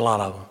 We had a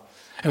lot of them.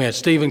 And we had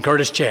Stephen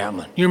Curtis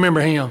Chapman. You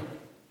remember him?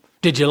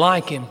 Did you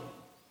like him?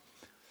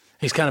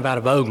 He's kind of out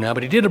of vogue now,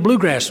 but he did a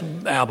bluegrass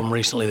album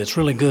recently that's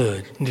really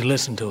good. And you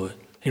listen to it.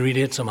 He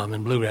redid some of them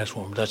in bluegrass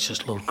form. That's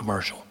just a little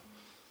commercial.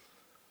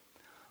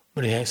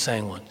 But he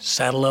sang one.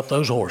 Saddle up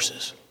those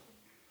horses.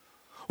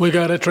 We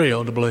got a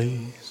trail to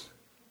blaze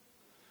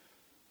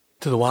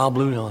to the wild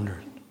blue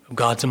yonder of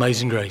God's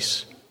amazing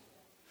grace.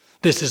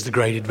 This is the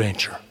great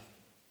adventure.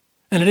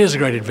 And it is a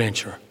great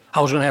adventure.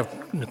 I was going to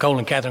have Nicole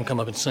and Catherine come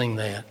up and sing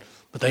that,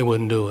 but they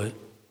wouldn't do it.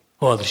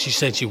 Well, she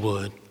said she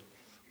would,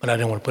 but I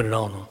didn't want to put it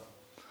on them.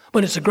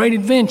 But it's a great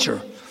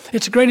adventure.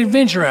 It's a great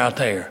adventure out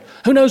there.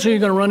 Who knows who you're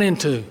going to run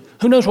into?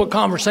 Who knows what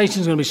conversation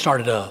is going to be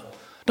started up?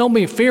 Don't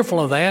be fearful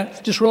of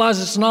that. Just realize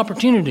it's an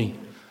opportunity.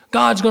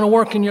 God's going to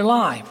work in your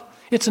life.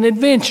 It's an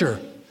adventure.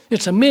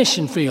 It's a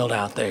mission field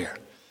out there.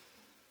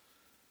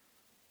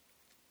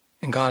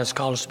 And God has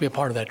called us to be a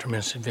part of that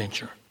tremendous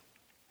adventure,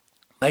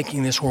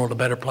 making this world a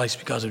better place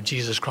because of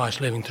Jesus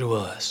Christ living through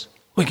us.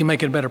 We can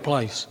make it a better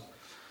place.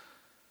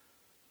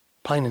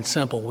 Plain and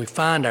simple, we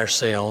find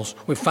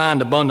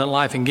abundant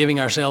life in giving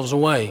ourselves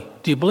away.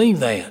 Do you believe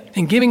that?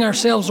 In giving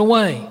ourselves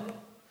away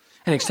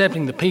and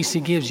accepting the peace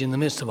he gives you in the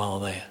midst of all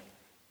of that.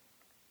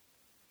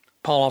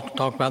 Paul often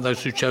talked about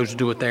those who chose to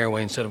do it their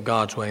way instead of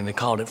God's way, and they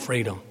called it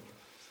freedom.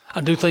 I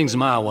do things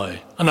my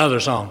way. Another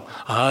song,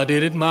 I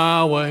did it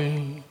my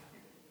way.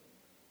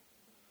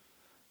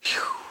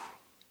 Whew.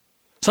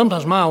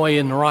 Sometimes my way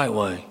isn't the right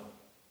way.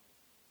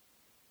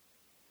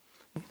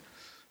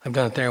 I've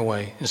done it their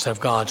way instead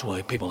of God's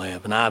way, people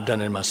have, and I've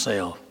done it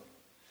myself.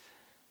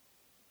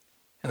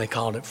 And they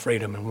called it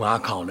freedom, and I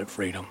called it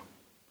freedom.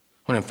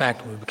 When in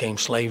fact we became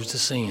slaves to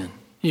sin.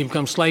 You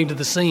become slave to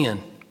the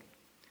sin.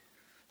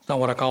 It's not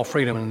what I call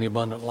freedom in the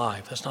abundant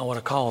life. That's not what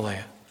I call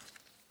that.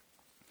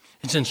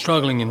 It's in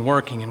struggling and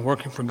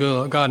working for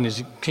God and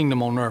his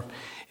kingdom on earth.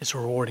 It's a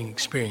rewarding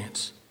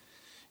experience.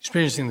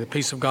 Experiencing the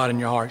peace of God in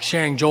your heart,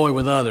 sharing joy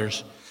with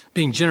others,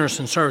 being generous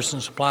in service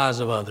and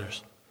supplies of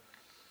others.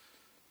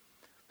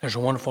 There's a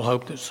wonderful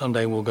hope that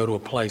someday we'll go to a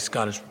place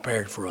God has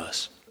prepared for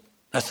us.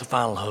 That's the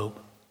final hope,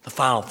 the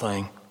final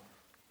thing.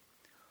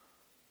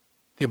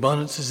 The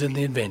abundance is in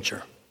the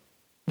adventure.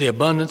 The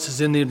abundance is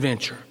in the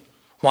adventure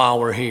while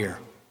we're here.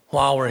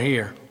 While we're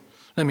here.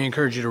 Let me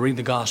encourage you to read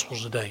the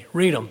Gospels today.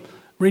 Read them.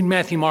 Read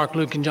Matthew, Mark,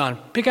 Luke, and John.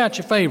 Pick out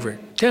your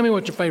favorite. Tell me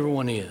what your favorite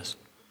one is.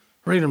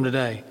 Read them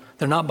today.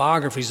 They're not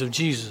biographies of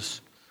Jesus.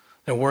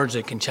 They're words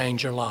that can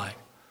change your life.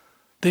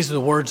 These are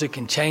the words that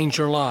can change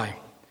your life.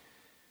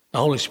 The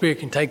Holy Spirit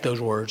can take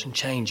those words and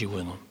change you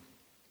with them.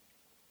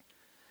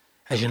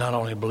 As you not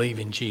only believe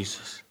in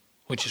Jesus,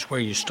 which is where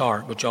you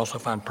start, but you also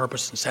find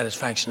purpose and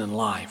satisfaction in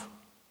life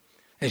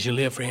as you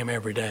live for him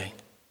every day.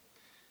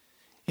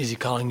 Is he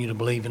calling you to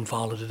believe and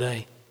follow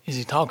today? Is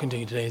he talking to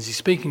you today? Is he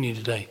speaking to you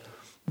today?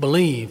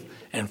 Believe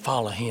and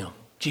follow him,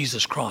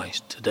 Jesus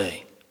Christ,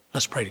 today.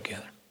 Let's pray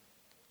together.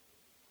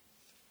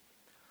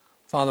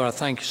 Father, I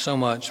thank you so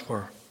much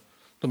for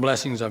the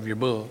blessings of your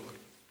book,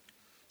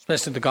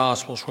 especially the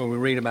Gospels where we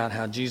read about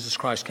how Jesus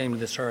Christ came to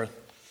this earth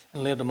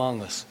and lived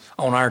among us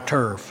on our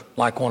turf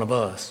like one of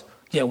us,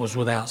 yet was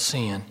without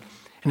sin.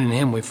 And in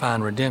him we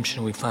find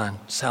redemption, we find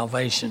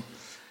salvation.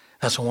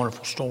 That's a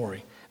wonderful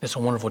story. It's a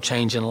wonderful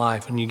change in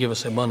life, and you give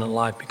us abundant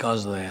life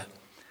because of that.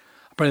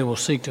 I pray that we'll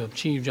seek to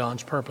achieve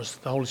John's purpose.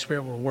 The Holy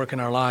Spirit will work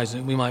in our lives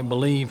that we might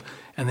believe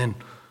and then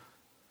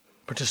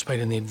participate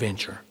in the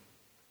adventure.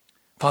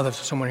 Father, if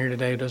there's someone here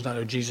today who does not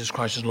know Jesus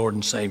Christ as Lord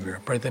and Savior, I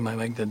pray that they might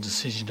make that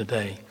decision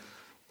today,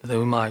 that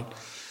we might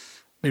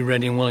be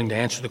ready and willing to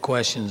answer the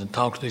questions and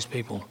talk to these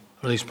people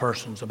or these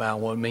persons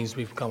about what it means to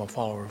become a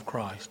follower of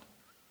Christ.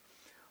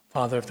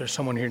 Father, if there's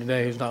someone here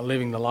today who's not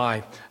living the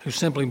life, who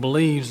simply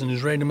believes and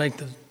is ready to make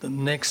the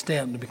next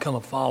step to become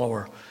a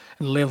follower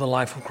and live the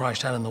life of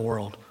Christ out in the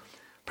world,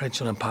 pray that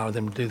you'll empower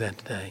them to do that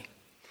today.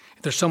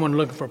 If there's someone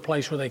looking for a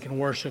place where they can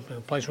worship,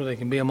 a place where they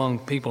can be among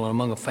people and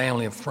among a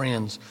family of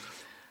friends,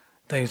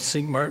 they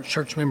seek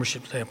church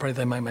membership today, I pray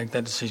they might make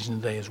that decision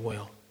today as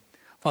well.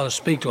 Father,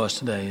 speak to us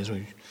today as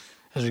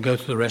we go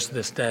through the rest of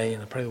this day,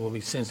 and I pray that we'll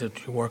be sensitive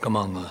to your work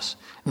among us.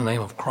 In the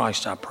name of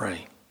Christ, I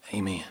pray.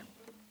 Amen.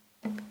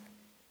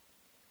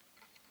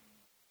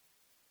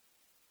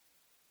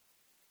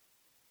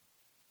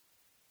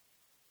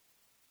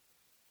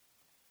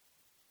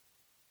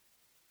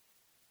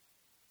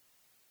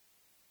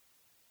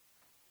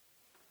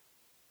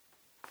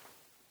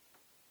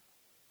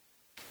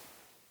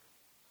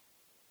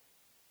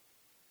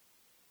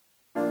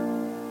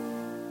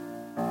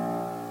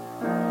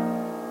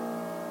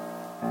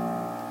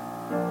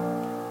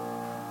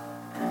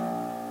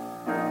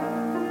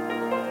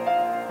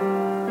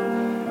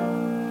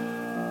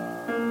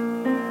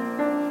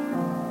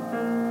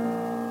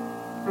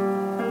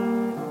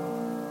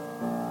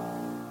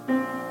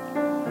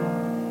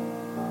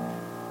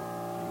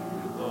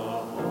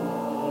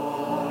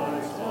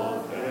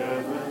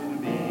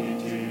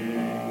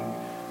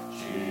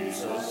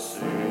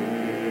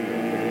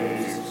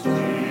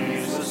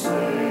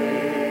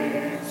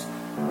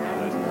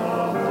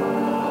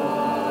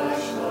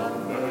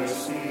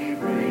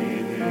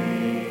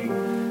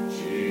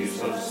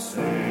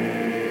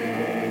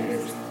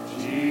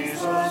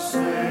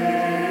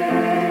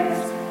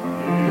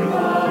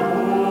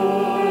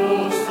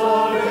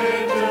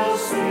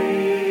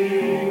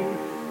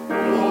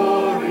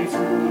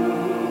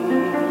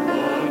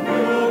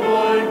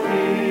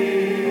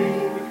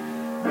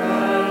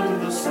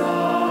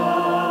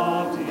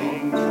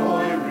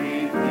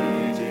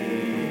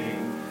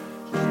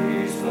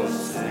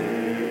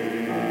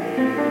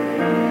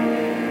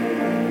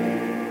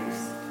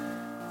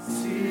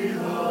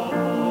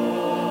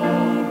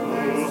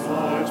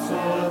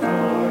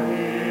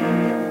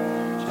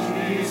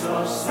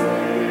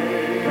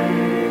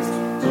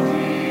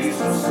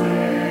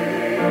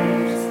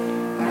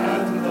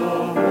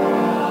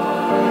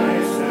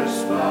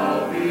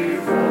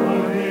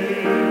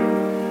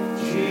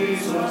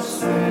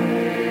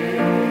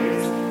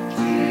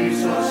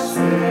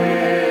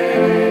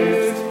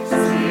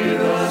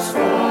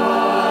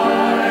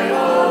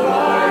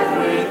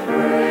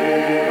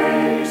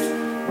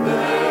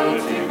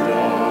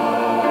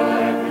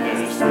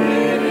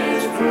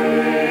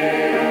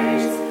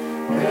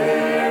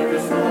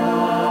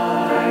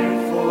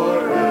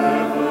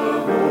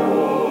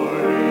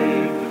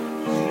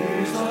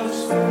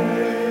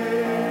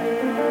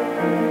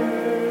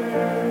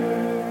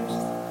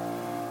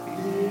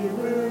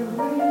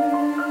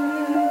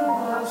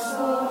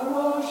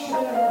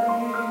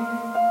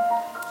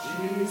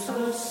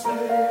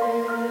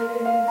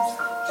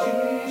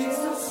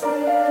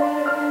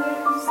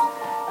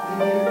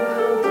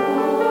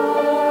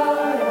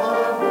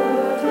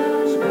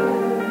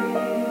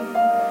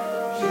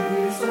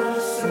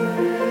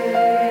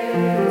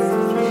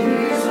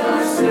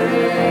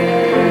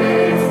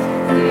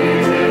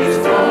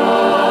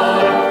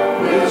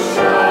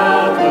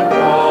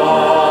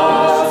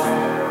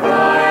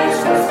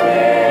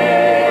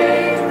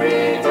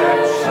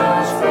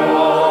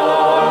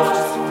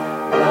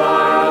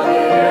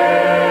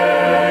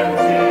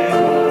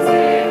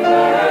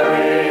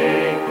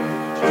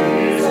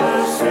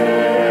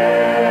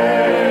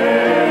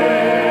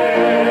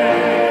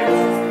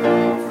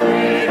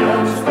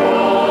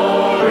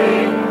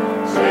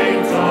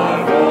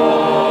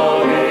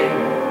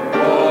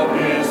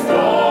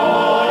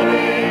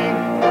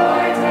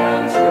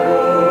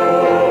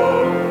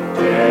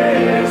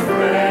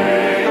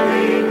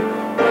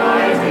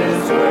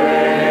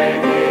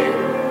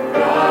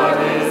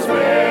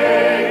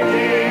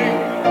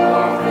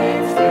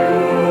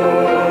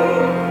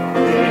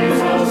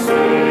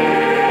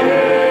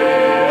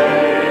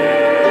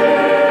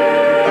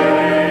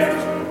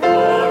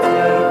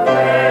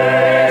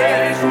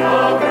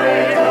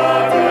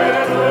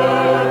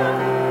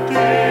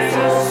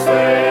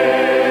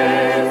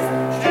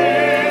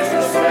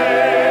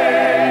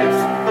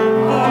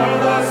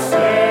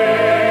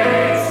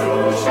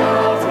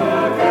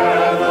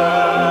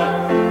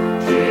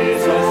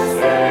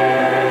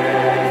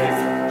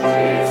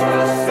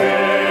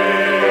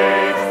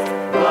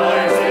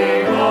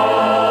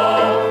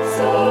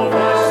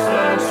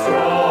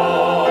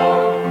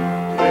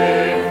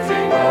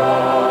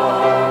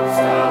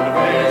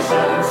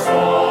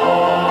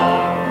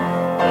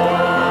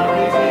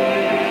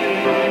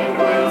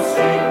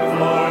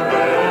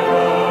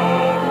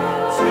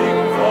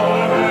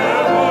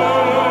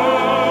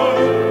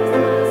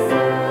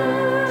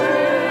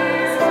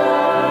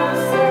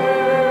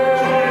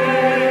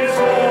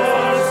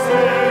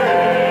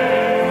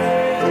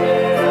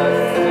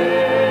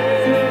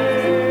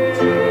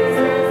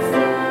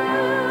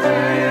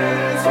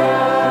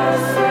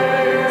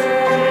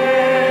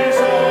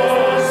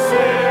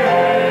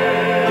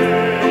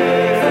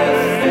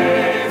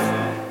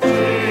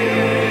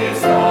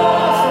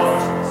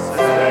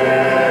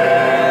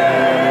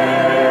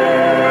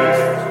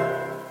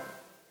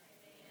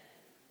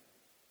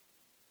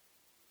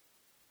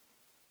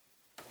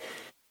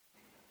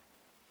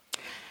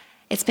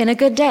 It's been a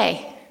good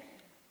day.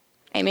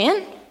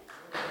 Amen?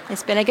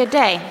 It's been a good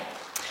day.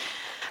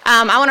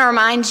 I want to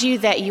remind you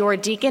that your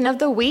deacon of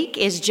the week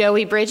is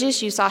Joey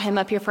Bridges. You saw him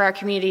up here for our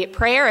community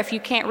prayer. If you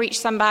can't reach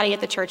somebody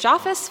at the church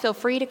office, feel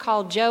free to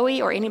call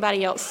Joey or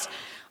anybody else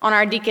on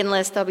our deacon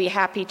list. They'll be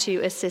happy to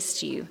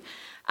assist you.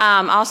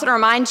 Also to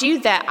remind you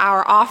that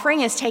our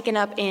offering is taken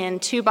up in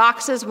 2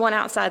 boxes, one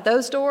outside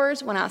those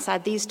doors, one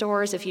outside these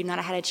doors. If you've not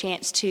had a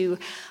chance to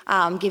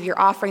give your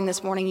offering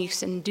this morning, you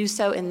can do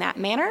so in that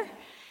manner.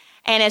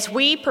 And as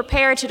we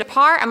prepare to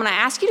depart, I'm going to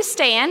ask you to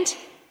stand,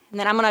 and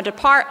then I'm going to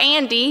depart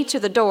Andy to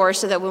the door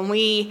so that when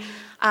we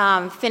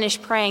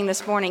finish praying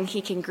this morning, he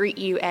can greet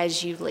you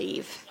as you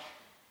leave.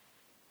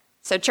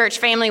 So church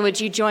family, would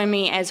you join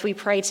me as we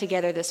pray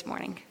together this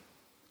morning?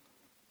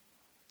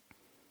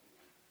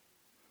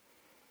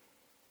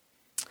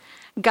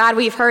 God,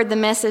 we've heard the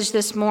message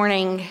this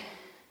morning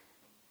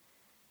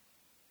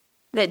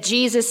that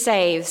Jesus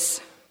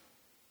saves.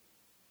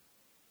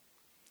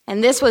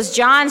 And this was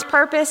John's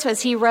purpose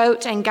as he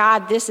wrote, and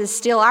God, this is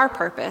still our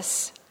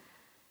purpose.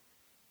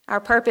 Our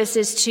purpose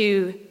is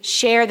to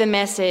share the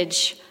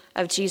message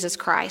of Jesus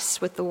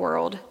Christ with the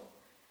world,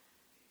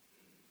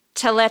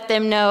 to let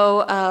them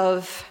know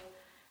of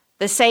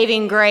the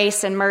saving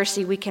grace and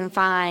mercy we can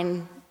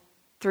find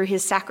through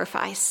his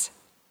sacrifice.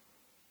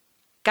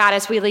 God,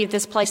 as we leave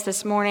this place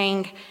this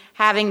morning,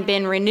 having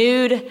been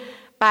renewed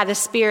by the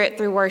Spirit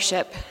through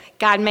worship,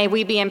 God, may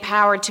we be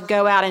empowered to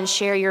go out and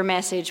share your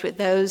message with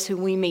those who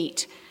we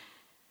meet.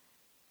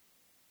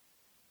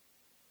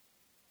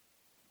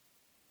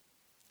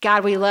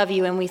 God, we love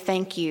you and we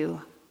thank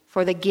you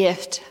for the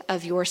gift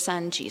of your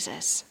Son,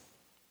 Jesus.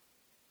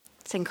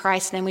 It's in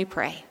Christ's name we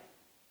pray.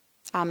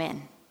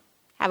 Amen.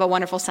 Have a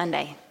wonderful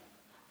Sunday.